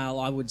female.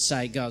 I would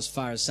say go as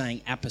far as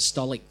saying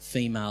apostolic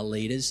female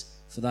leaders.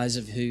 For those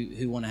of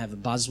who want to have a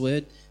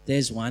buzzword,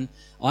 there's one.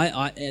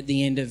 I at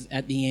the end of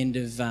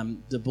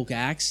the book of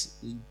Acts,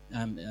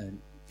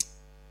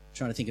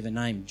 trying to think of her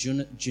name,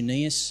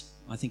 Junius,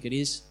 I think it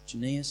is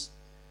Junius.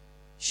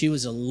 She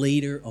was a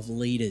leader of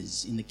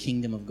leaders in the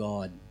kingdom of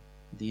God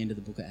at the end of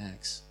the book of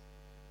Acts.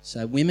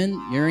 So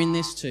women, you're in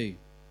this too.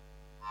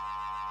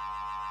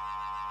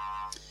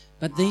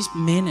 But these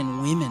men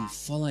and women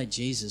followed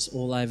Jesus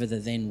all over the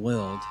then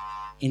world,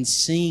 in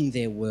seeing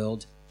their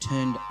world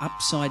turned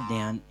upside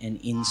down and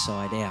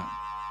inside out.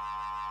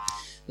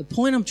 The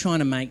point I'm trying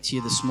to make to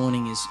you this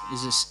morning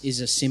is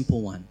a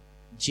simple one.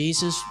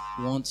 Jesus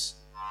wants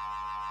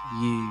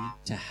you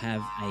to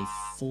have a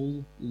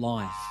full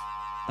life,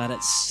 but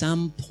at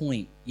some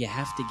point you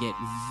have to get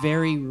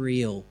very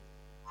real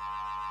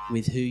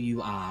with who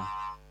you are,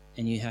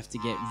 and you have to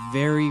get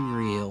very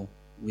real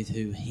with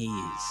who he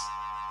is,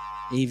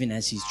 even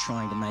as he's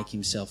trying to make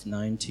himself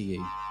known to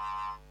you.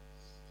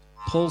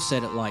 Paul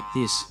said it like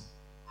this.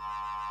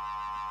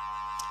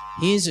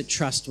 Here's a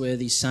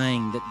trustworthy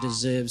saying that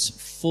deserves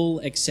full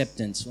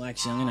acceptance. Well,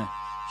 actually, I'm going to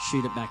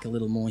shoot it back a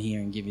little more here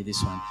and give you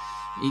this one.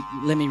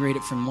 Let me read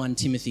it from 1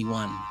 Timothy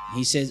 1.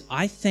 He says,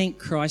 I thank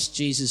Christ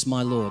Jesus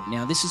my Lord.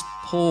 Now, this is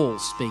Paul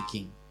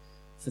speaking.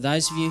 For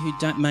those of you who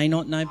may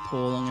not know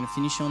Paul, I'm going to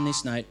finish on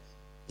this note.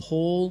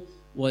 Paul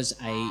was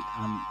a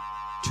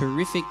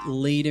terrific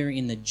leader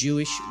in the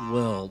Jewish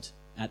world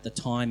at the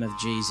time of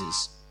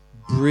Jesus.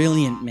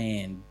 Brilliant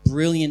man,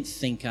 brilliant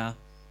thinker,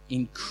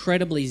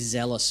 incredibly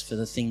zealous for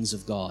the things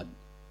of God.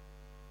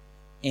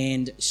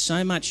 And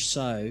so much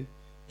so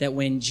that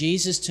when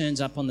Jesus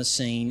turns up on the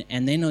scene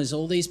and then there's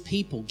all these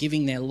people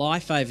giving their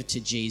life over to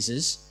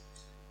Jesus,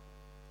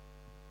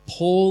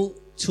 Paul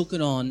took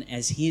it on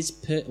as his,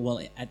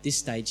 at this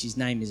stage his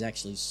name is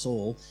actually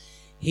Saul,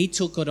 he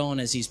took it on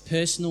as his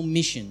personal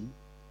mission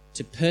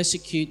to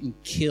persecute and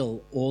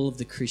kill all of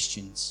the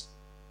Christians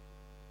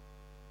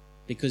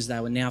because they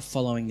were now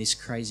following this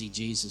crazy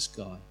Jesus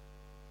guy.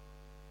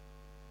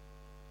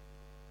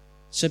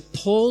 So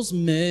Paul's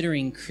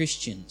murdering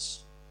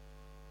Christians,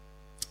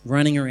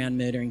 running around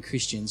murdering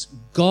Christians.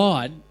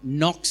 God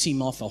knocks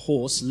him off a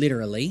horse,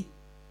 literally.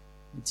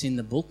 It's in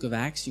the book of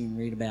Acts, you can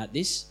read about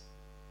this.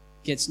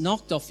 Gets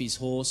knocked off his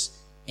horse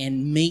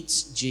and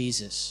meets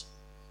Jesus.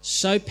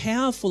 So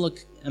powerful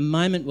a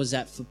moment was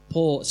that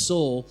for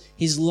Saul.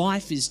 His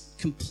life is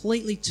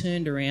completely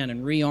turned around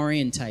and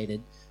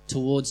reorientated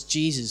towards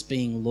Jesus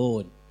being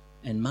Lord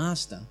and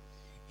Master.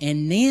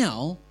 And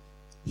now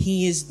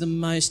he is the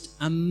most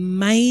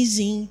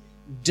amazing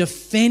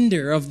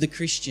defender of the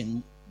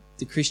Christian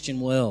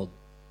world.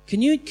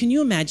 Can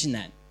you imagine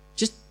that?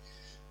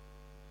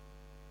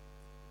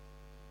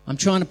 I'm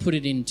trying to put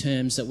it in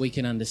terms that we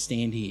can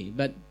understand here.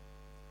 But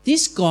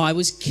this guy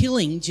was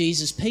killing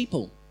Jesus'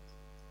 people.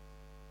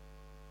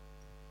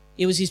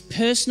 It was his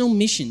personal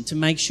mission to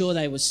make sure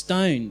they were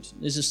stoned.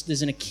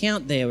 There's an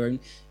account there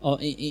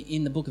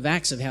in the book of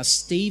Acts of how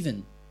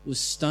Stephen was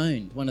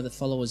stoned, one of the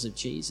followers of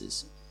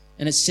Jesus.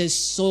 And it says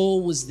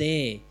Saul was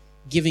there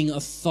giving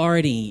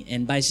authority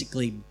and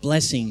basically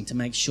blessing to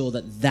make sure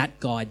that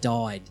guy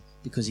died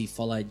because he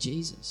followed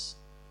Jesus.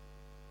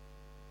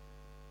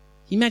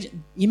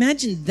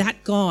 Imagine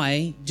that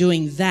guy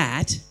doing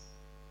that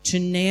to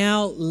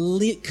now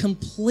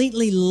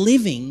completely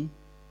living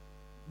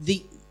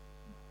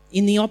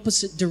in the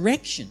opposite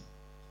direction.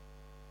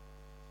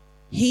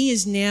 He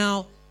is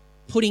now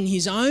putting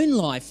his own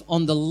life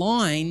on the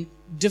line,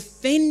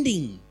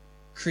 defending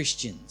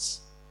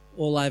Christians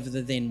all over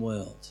the then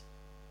world.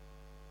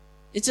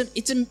 It's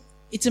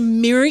a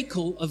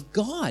miracle of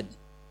God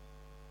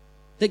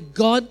that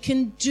God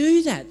can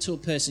do that to a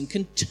person,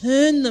 can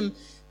turn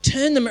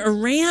them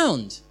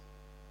around.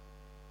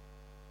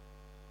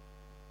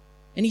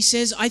 And he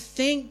says, I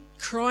thank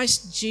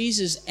Christ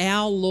Jesus,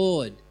 our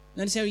Lord.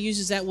 Notice how he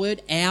uses that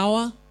word,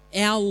 our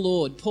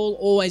Lord. Paul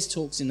always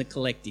talks in the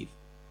collective.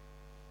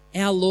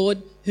 Our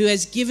Lord, who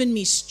has given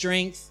me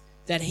strength,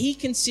 that he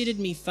considered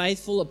me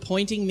faithful,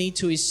 appointing me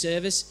to his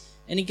service.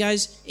 And he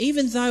goes,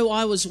 even though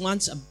I was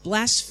once a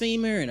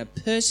blasphemer and a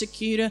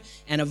persecutor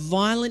and a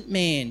violent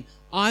man,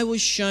 I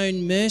was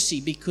shown mercy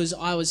because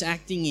I was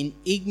acting in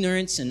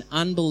ignorance and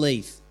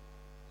unbelief.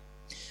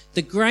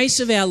 The grace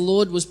of our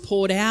Lord was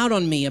poured out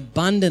on me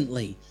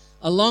abundantly,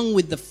 along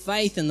with the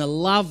faith and the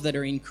love that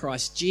are in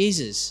Christ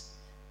Jesus.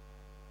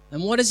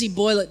 And what does he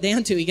boil it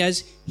down to? He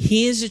goes,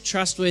 here's a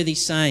trustworthy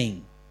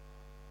saying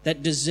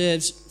that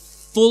deserves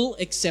full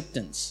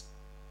acceptance.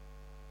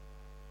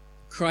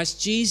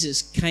 Christ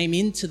Jesus came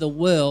into the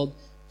world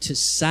to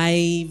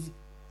save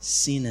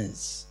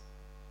sinners.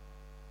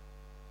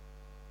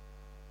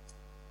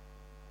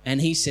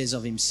 And he says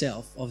of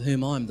himself, of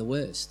whom I'm the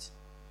worst.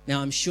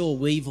 Now, I'm sure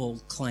we've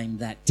all claimed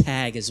that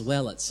tag as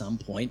well at some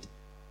point.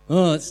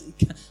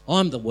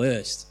 I'm the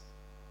worst.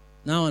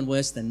 No one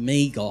worse than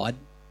me, God.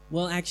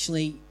 Well,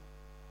 actually,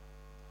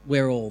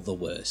 we're all the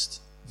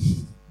worst.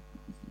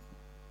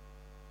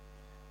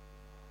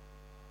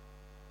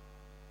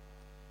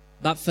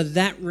 But for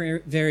that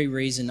very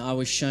reason, I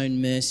was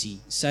shown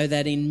mercy, so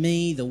that in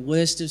me, the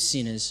worst of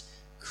sinners,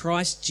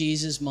 Christ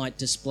Jesus might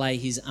display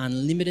his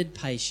unlimited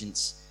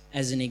patience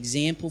as an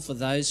example for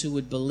those who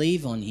would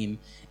believe on him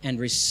and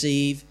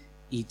receive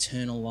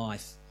eternal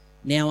life.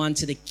 Now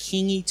unto the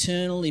King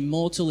eternal,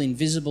 immortal,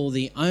 invisible,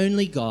 the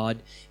only God,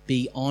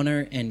 be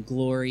honour and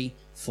glory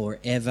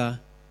forever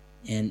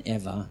and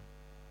ever.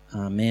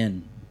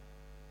 Amen.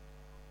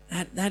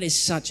 That is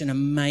such an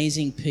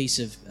amazing piece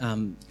of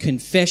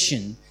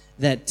confession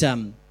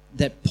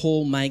that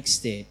Paul makes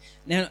there.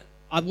 Now,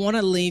 I want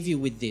to leave you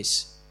with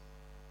this.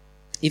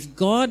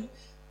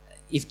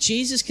 If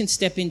Jesus can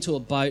step into a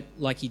boat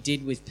like he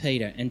did with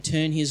Peter and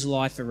turn his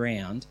life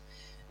around,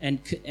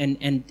 and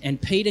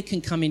Peter can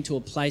come into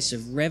a place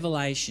of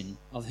revelation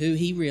of who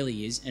he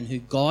really is and who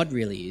God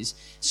really is,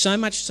 so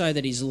much so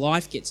that his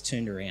life gets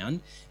turned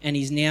around and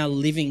he's now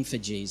living for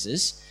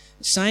Jesus.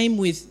 Same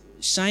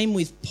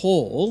with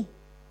Paul.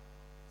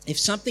 If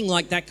something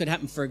like that could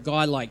happen for a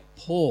guy like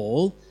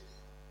Paul,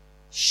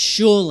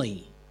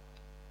 surely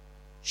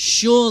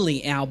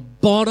our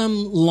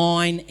bottom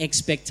line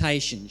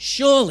expectation,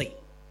 surely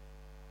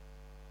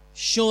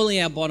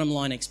our bottom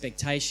line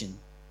expectation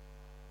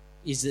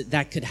is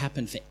that could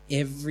happen for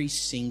every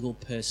single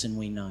person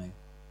we know.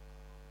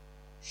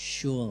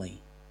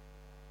 Surely.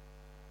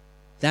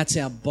 That's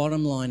our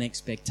bottom line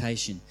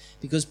expectation.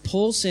 Because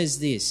Paul says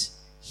this,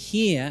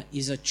 here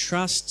is a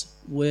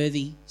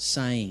trustworthy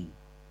saying.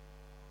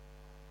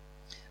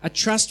 A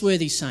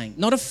trustworthy saying.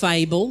 Not a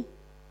fable,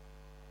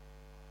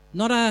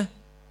 not a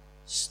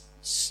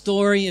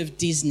story of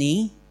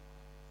Disney,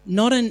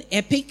 not an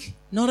epic,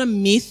 not a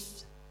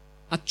myth,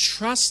 a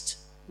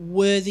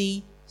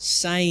trustworthy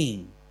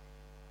saying.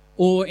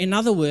 Or in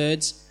other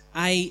words,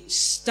 a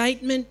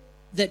statement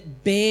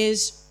that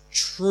bears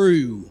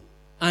true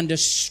under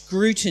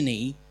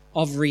scrutiny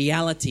of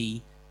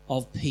reality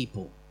of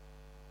people.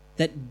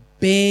 That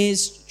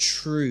bears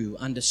true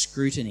under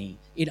scrutiny.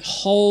 It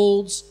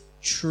holds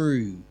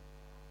true.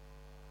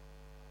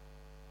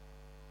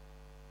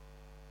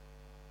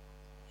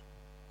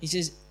 He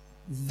says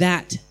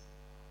that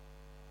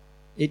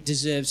it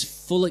deserves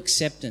full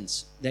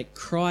acceptance that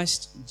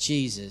Christ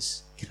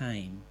Jesus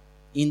came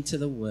into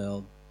the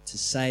world to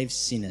save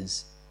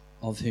sinners,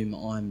 of whom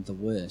I'm the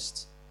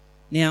worst.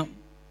 Now,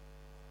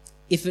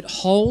 if it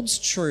holds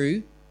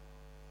true,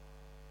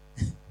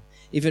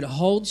 if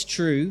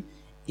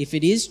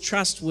it is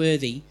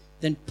trustworthy,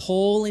 then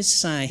Paul is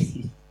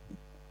saying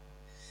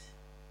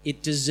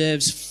it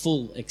deserves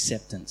full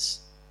acceptance.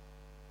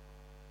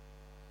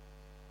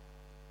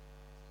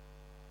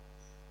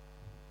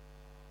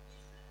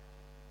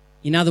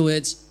 In other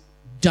words,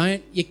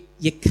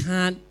 you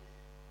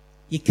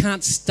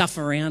can't stuff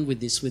around with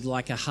this with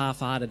like a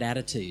half-hearted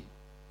attitude.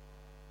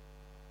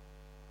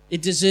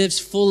 It deserves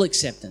full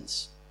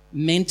acceptance.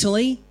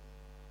 Mentally,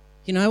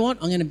 you know what?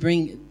 I'm going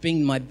to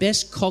bring my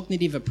best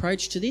cognitive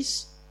approach to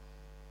this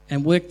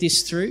and work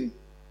this through.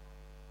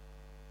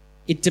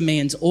 It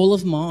demands all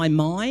of my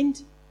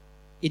mind.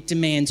 It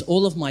demands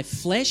all of my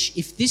flesh.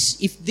 If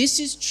this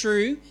is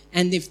true,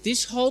 and if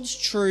this holds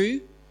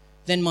true,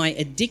 then my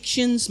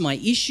addictions, my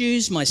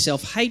issues, my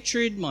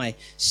self-hatred, my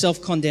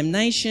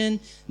self-condemnation,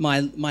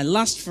 my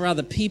lust for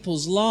other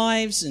people's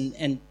lives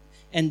and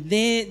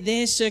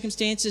their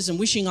circumstances and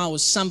wishing I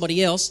was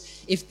somebody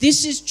else, if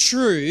this is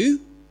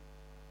true,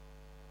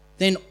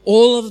 then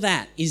all of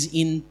that is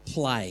in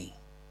play.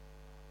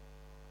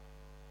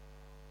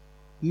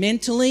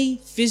 Mentally,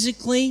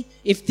 physically,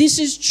 if this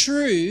is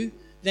true,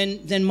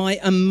 then my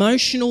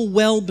emotional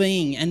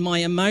well-being and my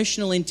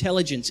emotional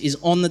intelligence is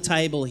on the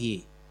table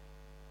here.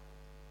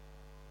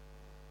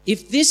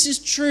 If this is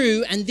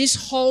true and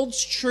this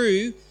holds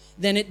true,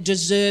 then it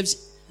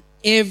deserves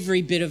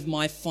every bit of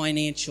my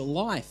financial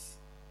life.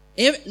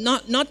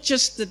 Not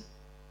just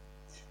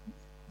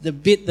the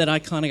bit that I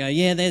kind of go,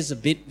 yeah, there's a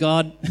bit,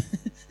 God.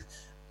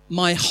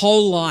 My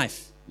whole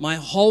life, my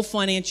whole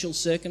financial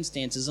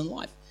circumstances in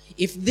life.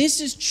 If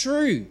this is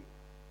true,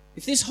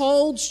 if this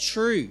holds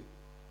true,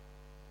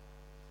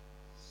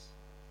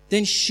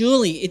 then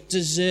surely it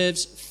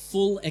deserves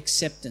full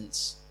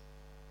acceptance.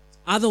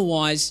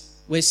 Otherwise,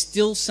 we're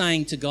still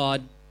saying to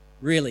God,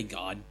 really,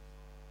 God,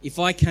 if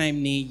I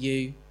came near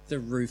you, the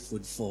roof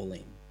would fall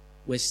in.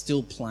 We're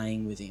still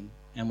playing with him,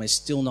 and we're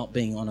still not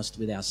being honest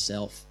with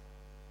ourselves.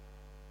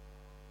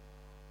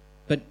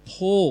 But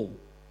Paul,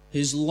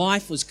 whose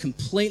life was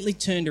completely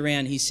turned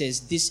around, he says,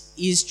 this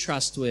is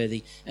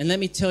trustworthy. And let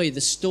me tell you, the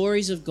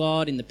stories of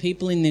God and the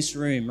people in this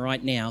room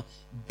right now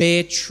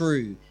bear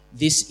true.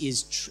 This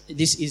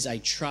is a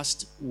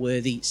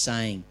trustworthy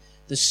saying.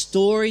 The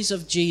stories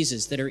of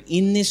Jesus that are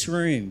in this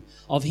room,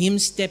 of him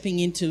stepping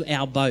into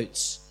our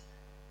boats,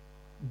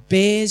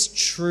 bears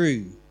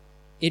true.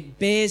 It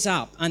bears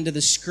up under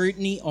the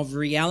scrutiny of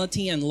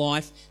reality and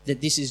life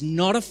that this is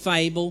not a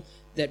fable,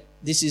 that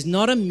this is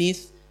not a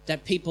myth,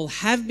 that people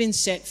have been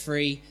set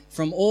free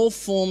from all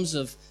forms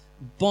of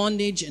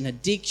bondage and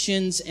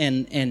addictions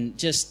and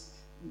just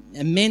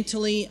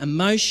mentally,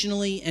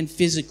 emotionally, and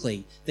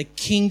physically. The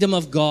kingdom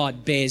of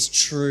God bears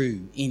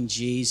true in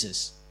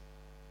Jesus.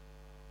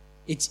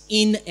 It's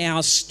in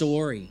our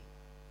story.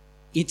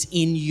 It's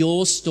in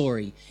your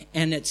story.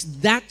 And it's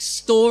that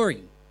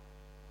story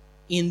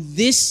in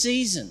this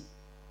season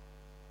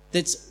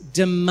that's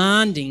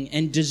demanding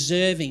and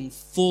deserving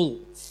full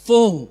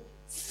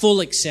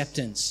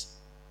acceptance.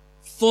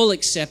 Full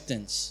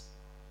acceptance.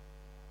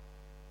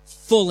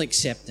 Full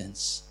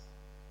acceptance.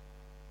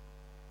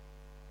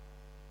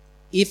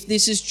 If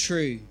this is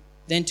true,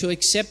 then to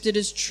accept it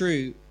as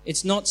true,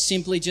 it's not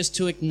simply just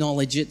to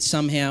acknowledge it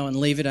somehow and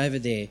leave it over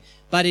there,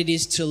 but it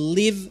is to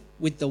live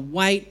with the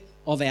weight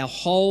of our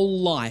whole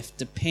life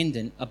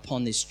dependent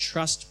upon this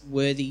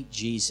trustworthy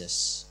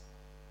Jesus.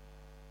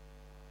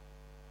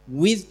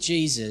 With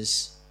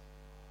Jesus,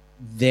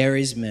 there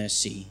is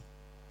mercy.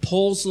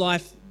 Paul's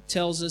life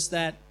tells us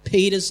that.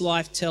 Peter's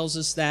life tells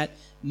us that.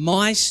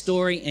 My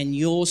story and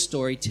your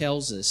story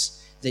tells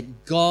us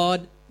that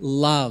God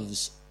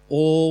loves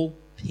all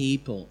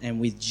people. And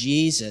with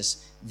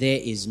Jesus, there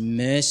is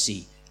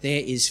mercy.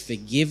 There is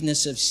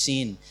forgiveness of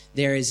sin.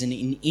 There is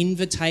an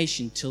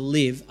invitation to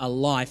live a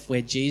life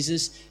where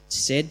Jesus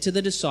said to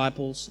the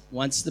disciples,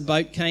 once the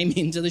boat came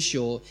into the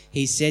shore,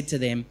 he said to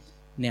them,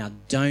 now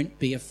don't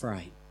be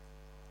afraid.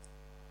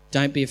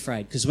 Don't be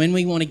afraid. Because when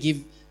we want to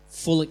give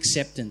full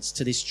acceptance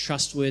to this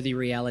trustworthy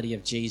reality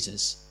of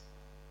Jesus,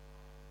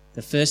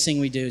 the first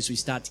thing we do is we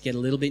start to get a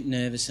little bit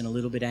nervous and a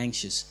little bit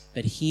anxious.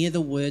 But hear the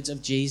words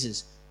of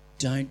Jesus.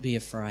 Don't be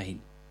afraid.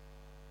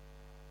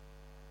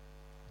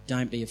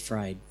 Don't be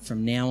afraid.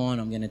 From now on,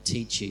 I'm going to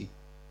teach you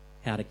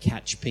how to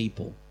catch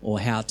people or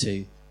how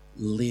to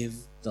live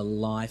the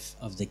life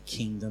of the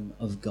kingdom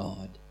of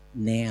God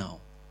now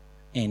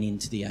and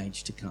into the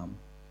age to come.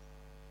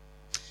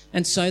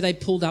 And so they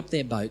pulled up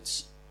their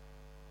boats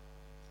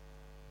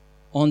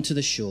onto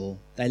the shore.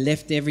 They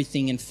left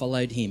everything and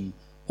followed him.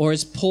 Or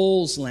as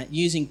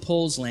using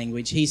Paul's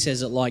language, he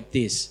says it like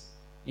this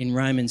in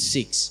Romans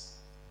 6.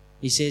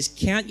 He says,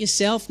 count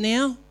yourself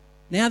now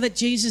that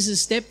Jesus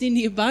has stepped into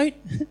your boat,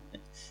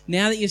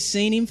 now that you've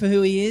seen him for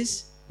who he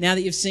is, now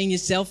that you've seen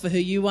yourself for who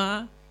you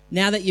are,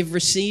 now that you've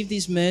received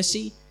his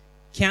mercy,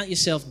 count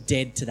yourself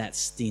dead to that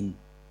sin.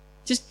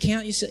 Just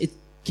count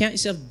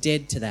yourself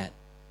dead to that.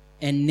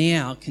 And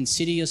now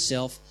consider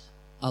yourself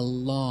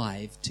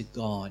alive to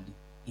God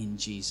in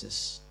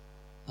Jesus.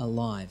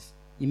 Alive.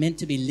 You're meant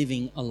to be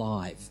living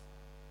alive.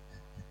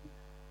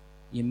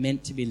 We're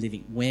meant to be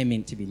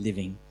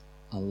living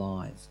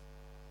alive.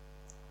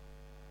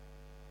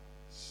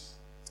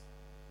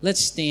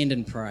 Let's stand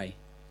and pray.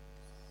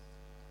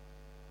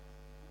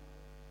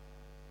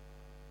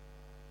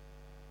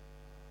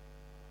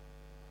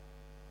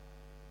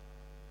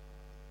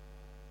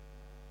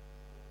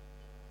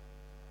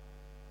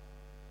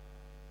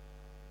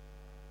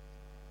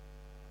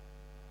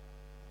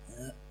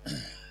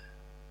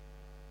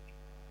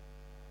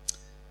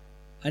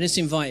 I just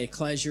invite you,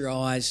 close your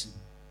eyes.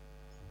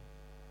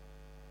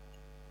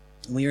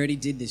 We already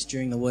did this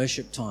during the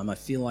worship time. I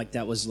feel like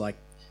that was like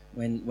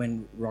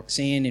when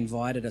Roxanne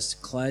invited us to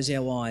close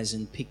our eyes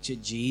and picture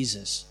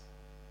Jesus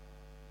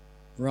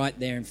right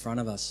there in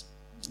front of us.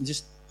 I'm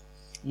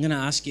going to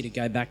ask you to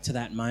go back to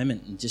that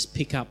moment and just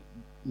pick up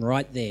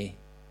right there.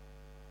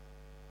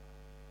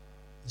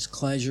 Just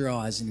close your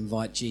eyes and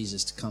invite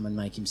Jesus to come and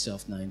make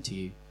himself known to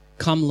you.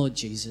 Come, Lord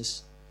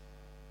Jesus.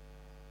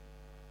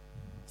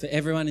 For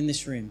everyone in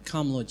this room,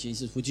 come, Lord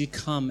Jesus. Would you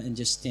come and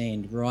just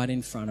stand right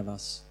in front of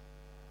us?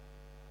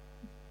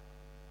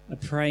 I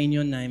pray in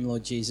your name,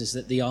 Lord Jesus,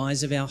 that the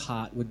eyes of our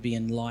heart would be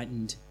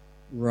enlightened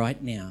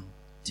right now.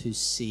 to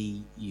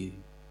see you,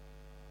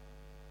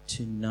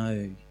 to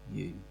know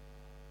you.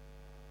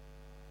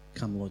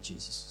 Come, Lord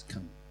Jesus,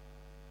 come.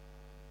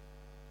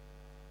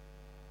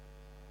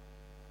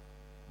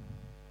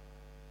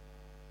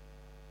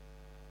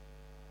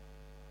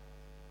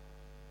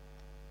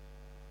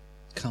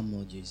 Come,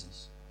 Lord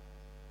Jesus.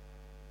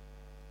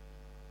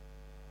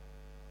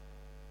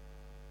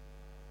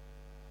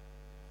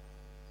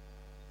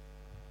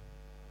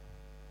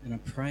 And I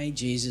pray,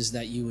 Jesus,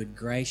 that you would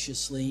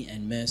graciously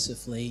and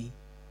mercifully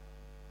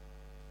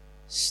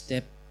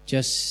step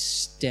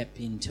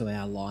into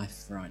our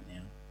life right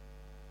now.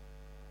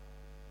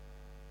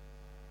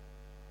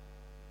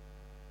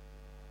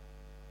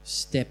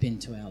 Step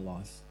into our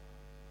life.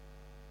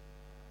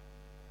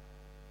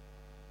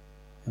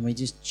 And we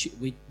just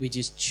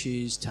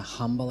choose to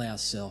humble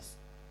ourselves.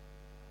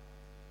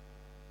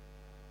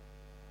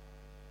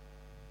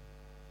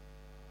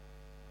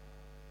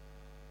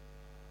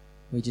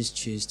 We just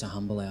choose to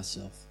humble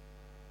ourselves.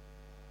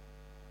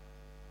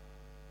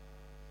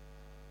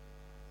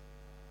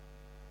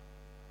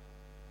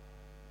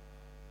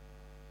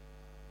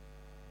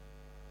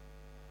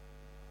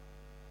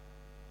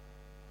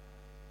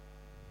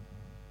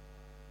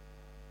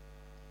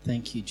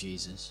 Thank you,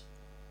 Jesus.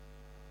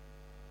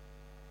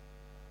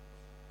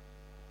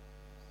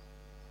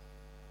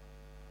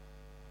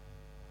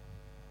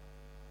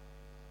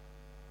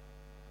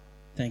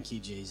 Thank you,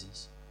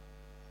 Jesus.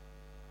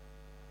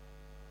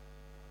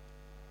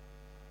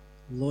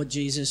 Lord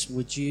Jesus,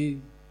 would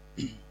you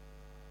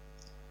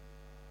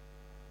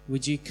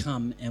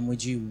come and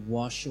would you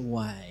wash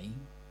away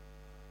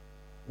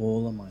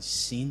all of my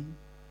sin,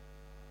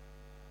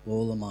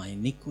 all of my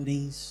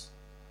iniquities,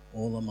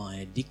 all of my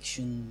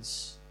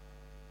addictions,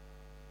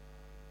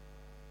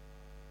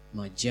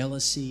 my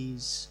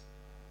jealousies,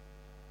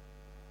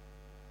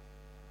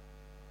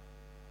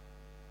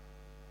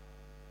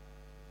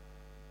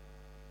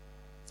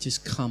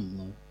 just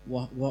come,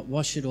 Lord.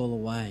 Wash it all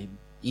away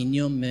in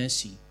your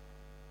mercy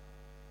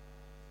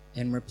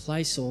and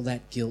replace all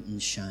that guilt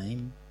and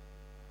shame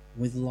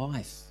with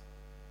life,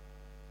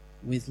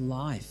 with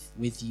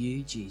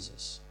you,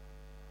 Jesus,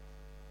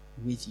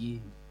 with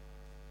you.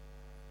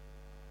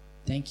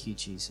 Thank you,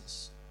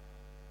 Jesus.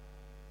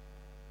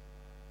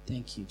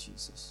 Thank you,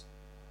 Jesus.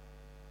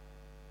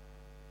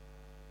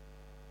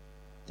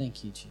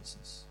 Thank you,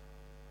 Jesus.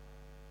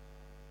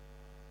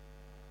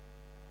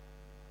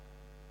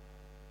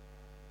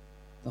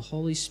 The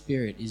Holy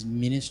Spirit is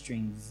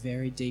ministering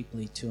very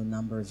deeply to a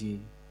number of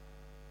you.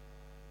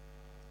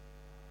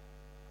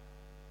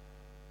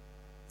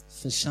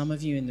 For some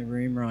of you in the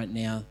room right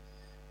now,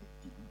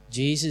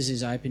 Jesus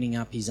is opening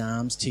up his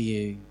arms to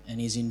you and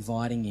is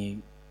inviting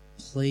you,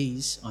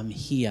 please, I'm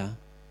here.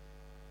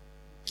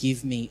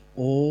 Give me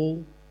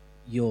all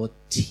your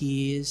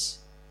tears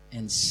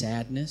and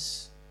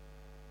sadness.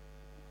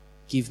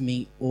 Give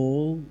me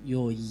all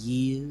your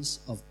years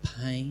of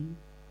pain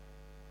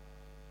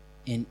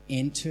and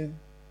enter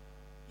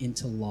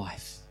into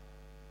life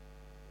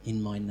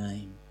in my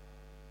name.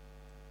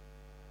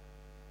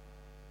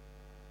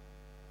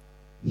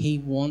 He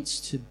wants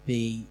to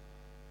be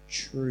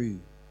true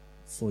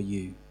for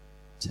you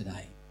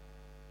today.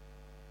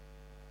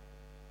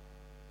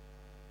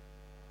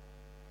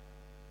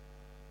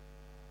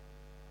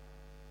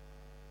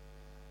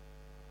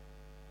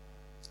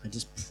 I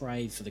just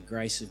pray for the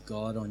grace of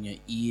God on your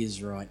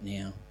ears right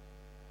now,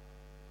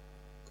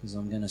 because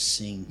I'm going to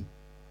sing.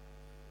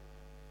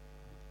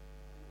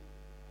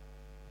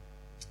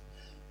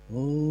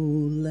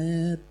 Oh,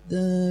 let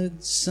the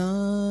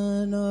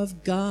Son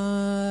of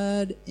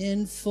God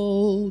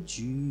enfold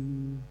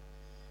you,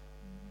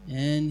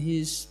 and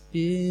his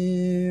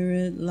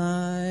Spirit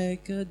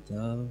like a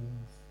dove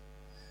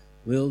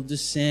will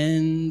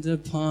descend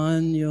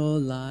upon your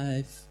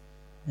life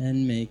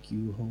and make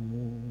you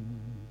whole.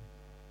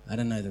 I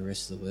don't know the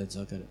rest of the words.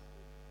 I got it.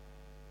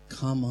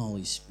 Come,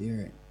 Holy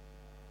Spirit.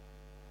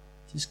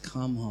 Just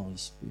come, Holy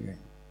Spirit.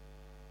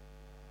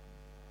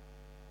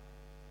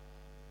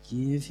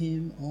 Give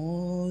him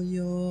all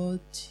your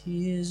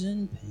tears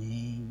and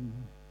pain,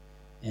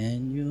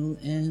 and you'll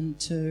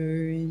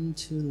enter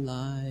into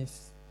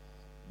life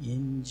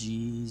in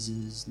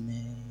Jesus'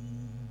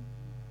 name.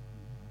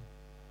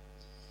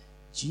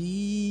 Jesus,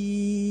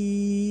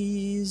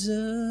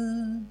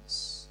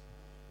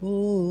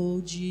 oh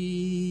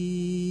Jesus,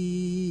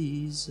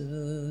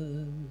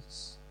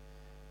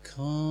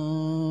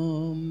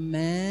 come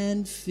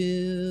and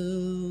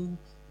fill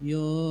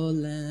your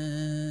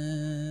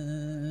lambs.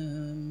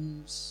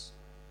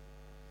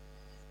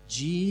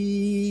 Jesus,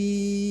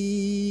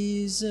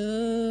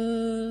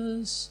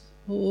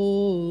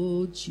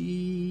 oh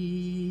Jesus,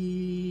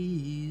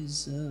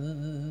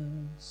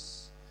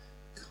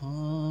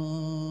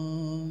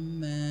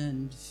 come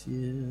and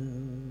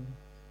fill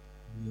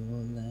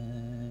your lambs.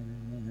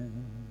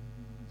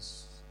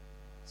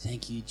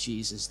 Thank you,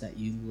 Jesus, that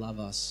you love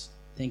us.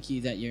 Thank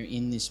you that you're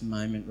in this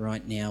moment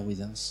right now with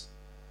us.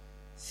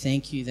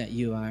 Thank you that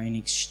you are in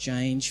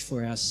exchange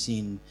for our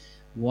sin,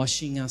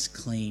 washing us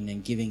clean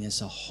and giving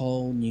us a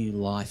whole new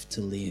life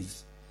to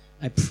live,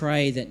 I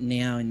pray that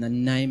now in the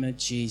name of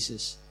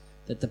Jesus,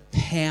 that the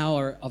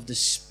power of the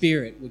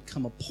Spirit would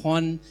come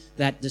upon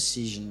that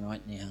decision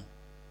right now,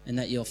 and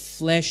that your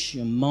flesh,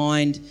 your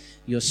mind,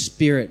 your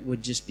spirit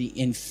would just be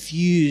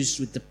infused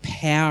with the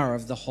power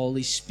of the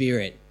Holy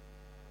Spirit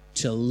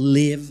to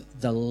live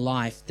the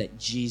life that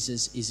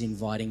Jesus is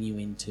inviting you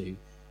into.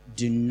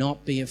 Do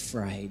not be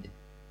afraid.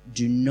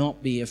 Do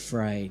not be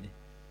afraid.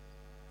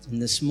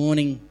 And this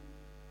morning,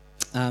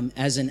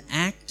 as an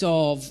act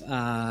of,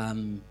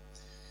 I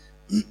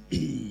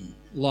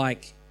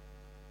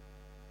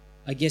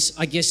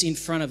guess in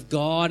front of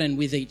God and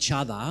with each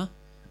other,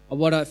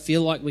 what I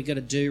feel like we've got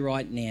to do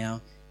right now,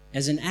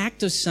 as an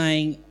act of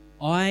saying,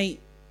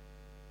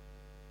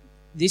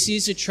 this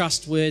is a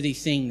trustworthy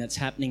thing that's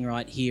happening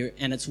right here,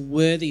 and it's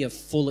worthy of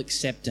full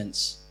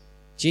acceptance.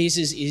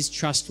 Jesus is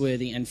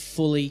trustworthy and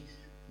fully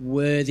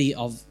worthy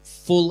of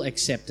full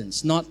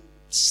acceptance, not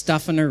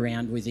stuffing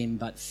around with him,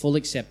 but full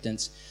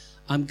acceptance.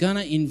 I'm going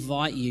to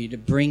invite you to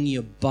bring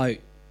your boat.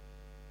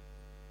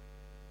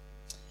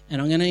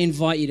 And I'm going to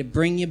invite you to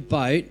bring your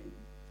boat,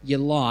 your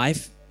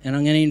life, and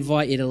I'm going to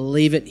invite you to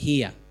leave it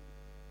here.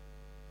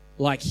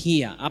 Like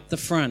here, up the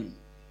front.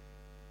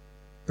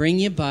 Bring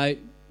your boat,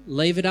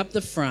 leave it up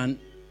the front,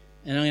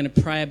 and I'm going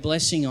to pray a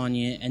blessing on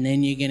you, and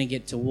then you're going to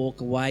get to walk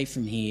away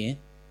from here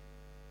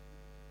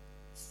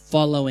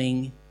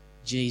following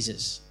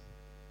Jesus.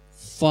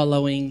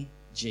 Following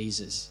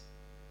Jesus.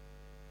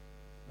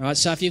 All right,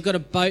 so if you've got a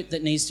boat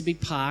that needs to be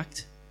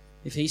parked,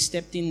 if he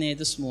stepped in there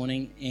this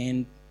morning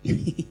and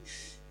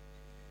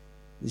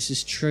this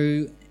is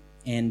true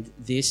and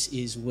this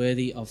is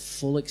worthy of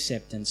full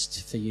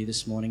acceptance for you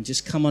this morning,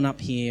 just come on up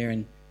here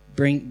and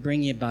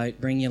bring your boat,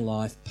 bring your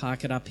life,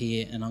 park it up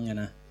here, and I'm going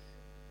to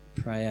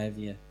pray over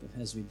you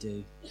as we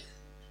do.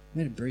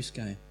 Where did Bruce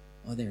go?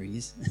 Oh, there he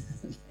is.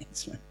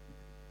 Thanks, mate.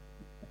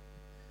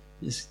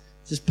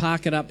 Just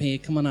park it up here.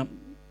 Come on up.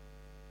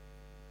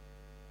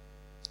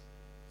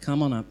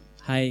 Come on up.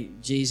 Hey,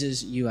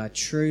 Jesus, you are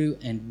true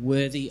and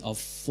worthy of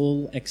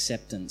full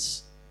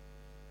acceptance.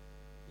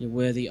 You're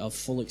worthy of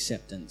full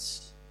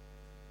acceptance.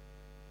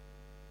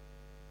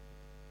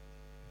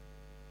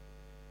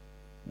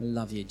 I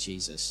love you,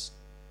 Jesus.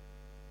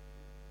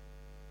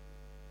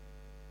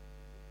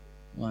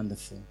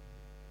 Wonderful.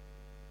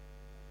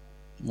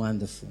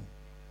 Wonderful.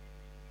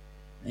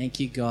 Thank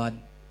you, God.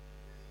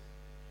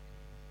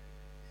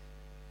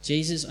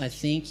 Jesus, I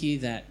thank you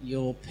that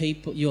your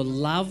people, your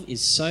love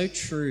is so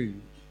true.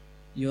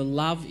 Your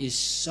love is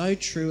so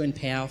true and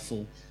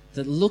powerful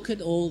that look at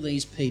all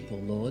these people,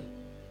 Lord,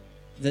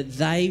 that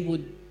they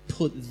would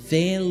put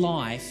their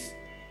life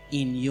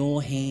in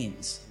your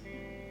hands.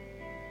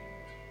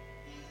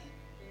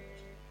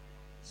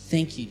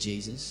 Thank you,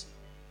 Jesus.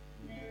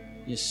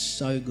 You're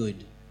so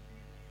good.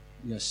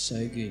 You're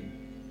so good.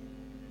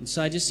 And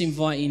so I just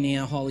invite you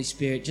now, Holy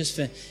Spirit, just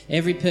for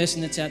every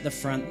person that's out the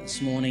front this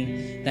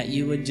morning, that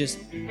you would just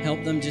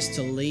help them just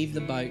to leave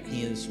the boat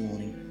here this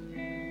morning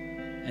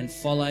and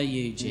follow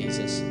you,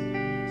 Jesus.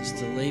 Just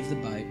to leave the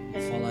boat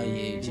and follow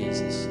you,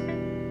 Jesus.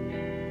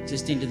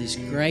 Just into this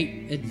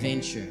great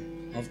adventure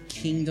of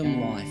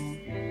kingdom life,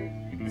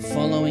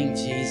 following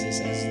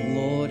Jesus as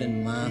Lord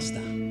and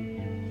Master.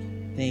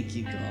 Thank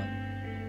you, God.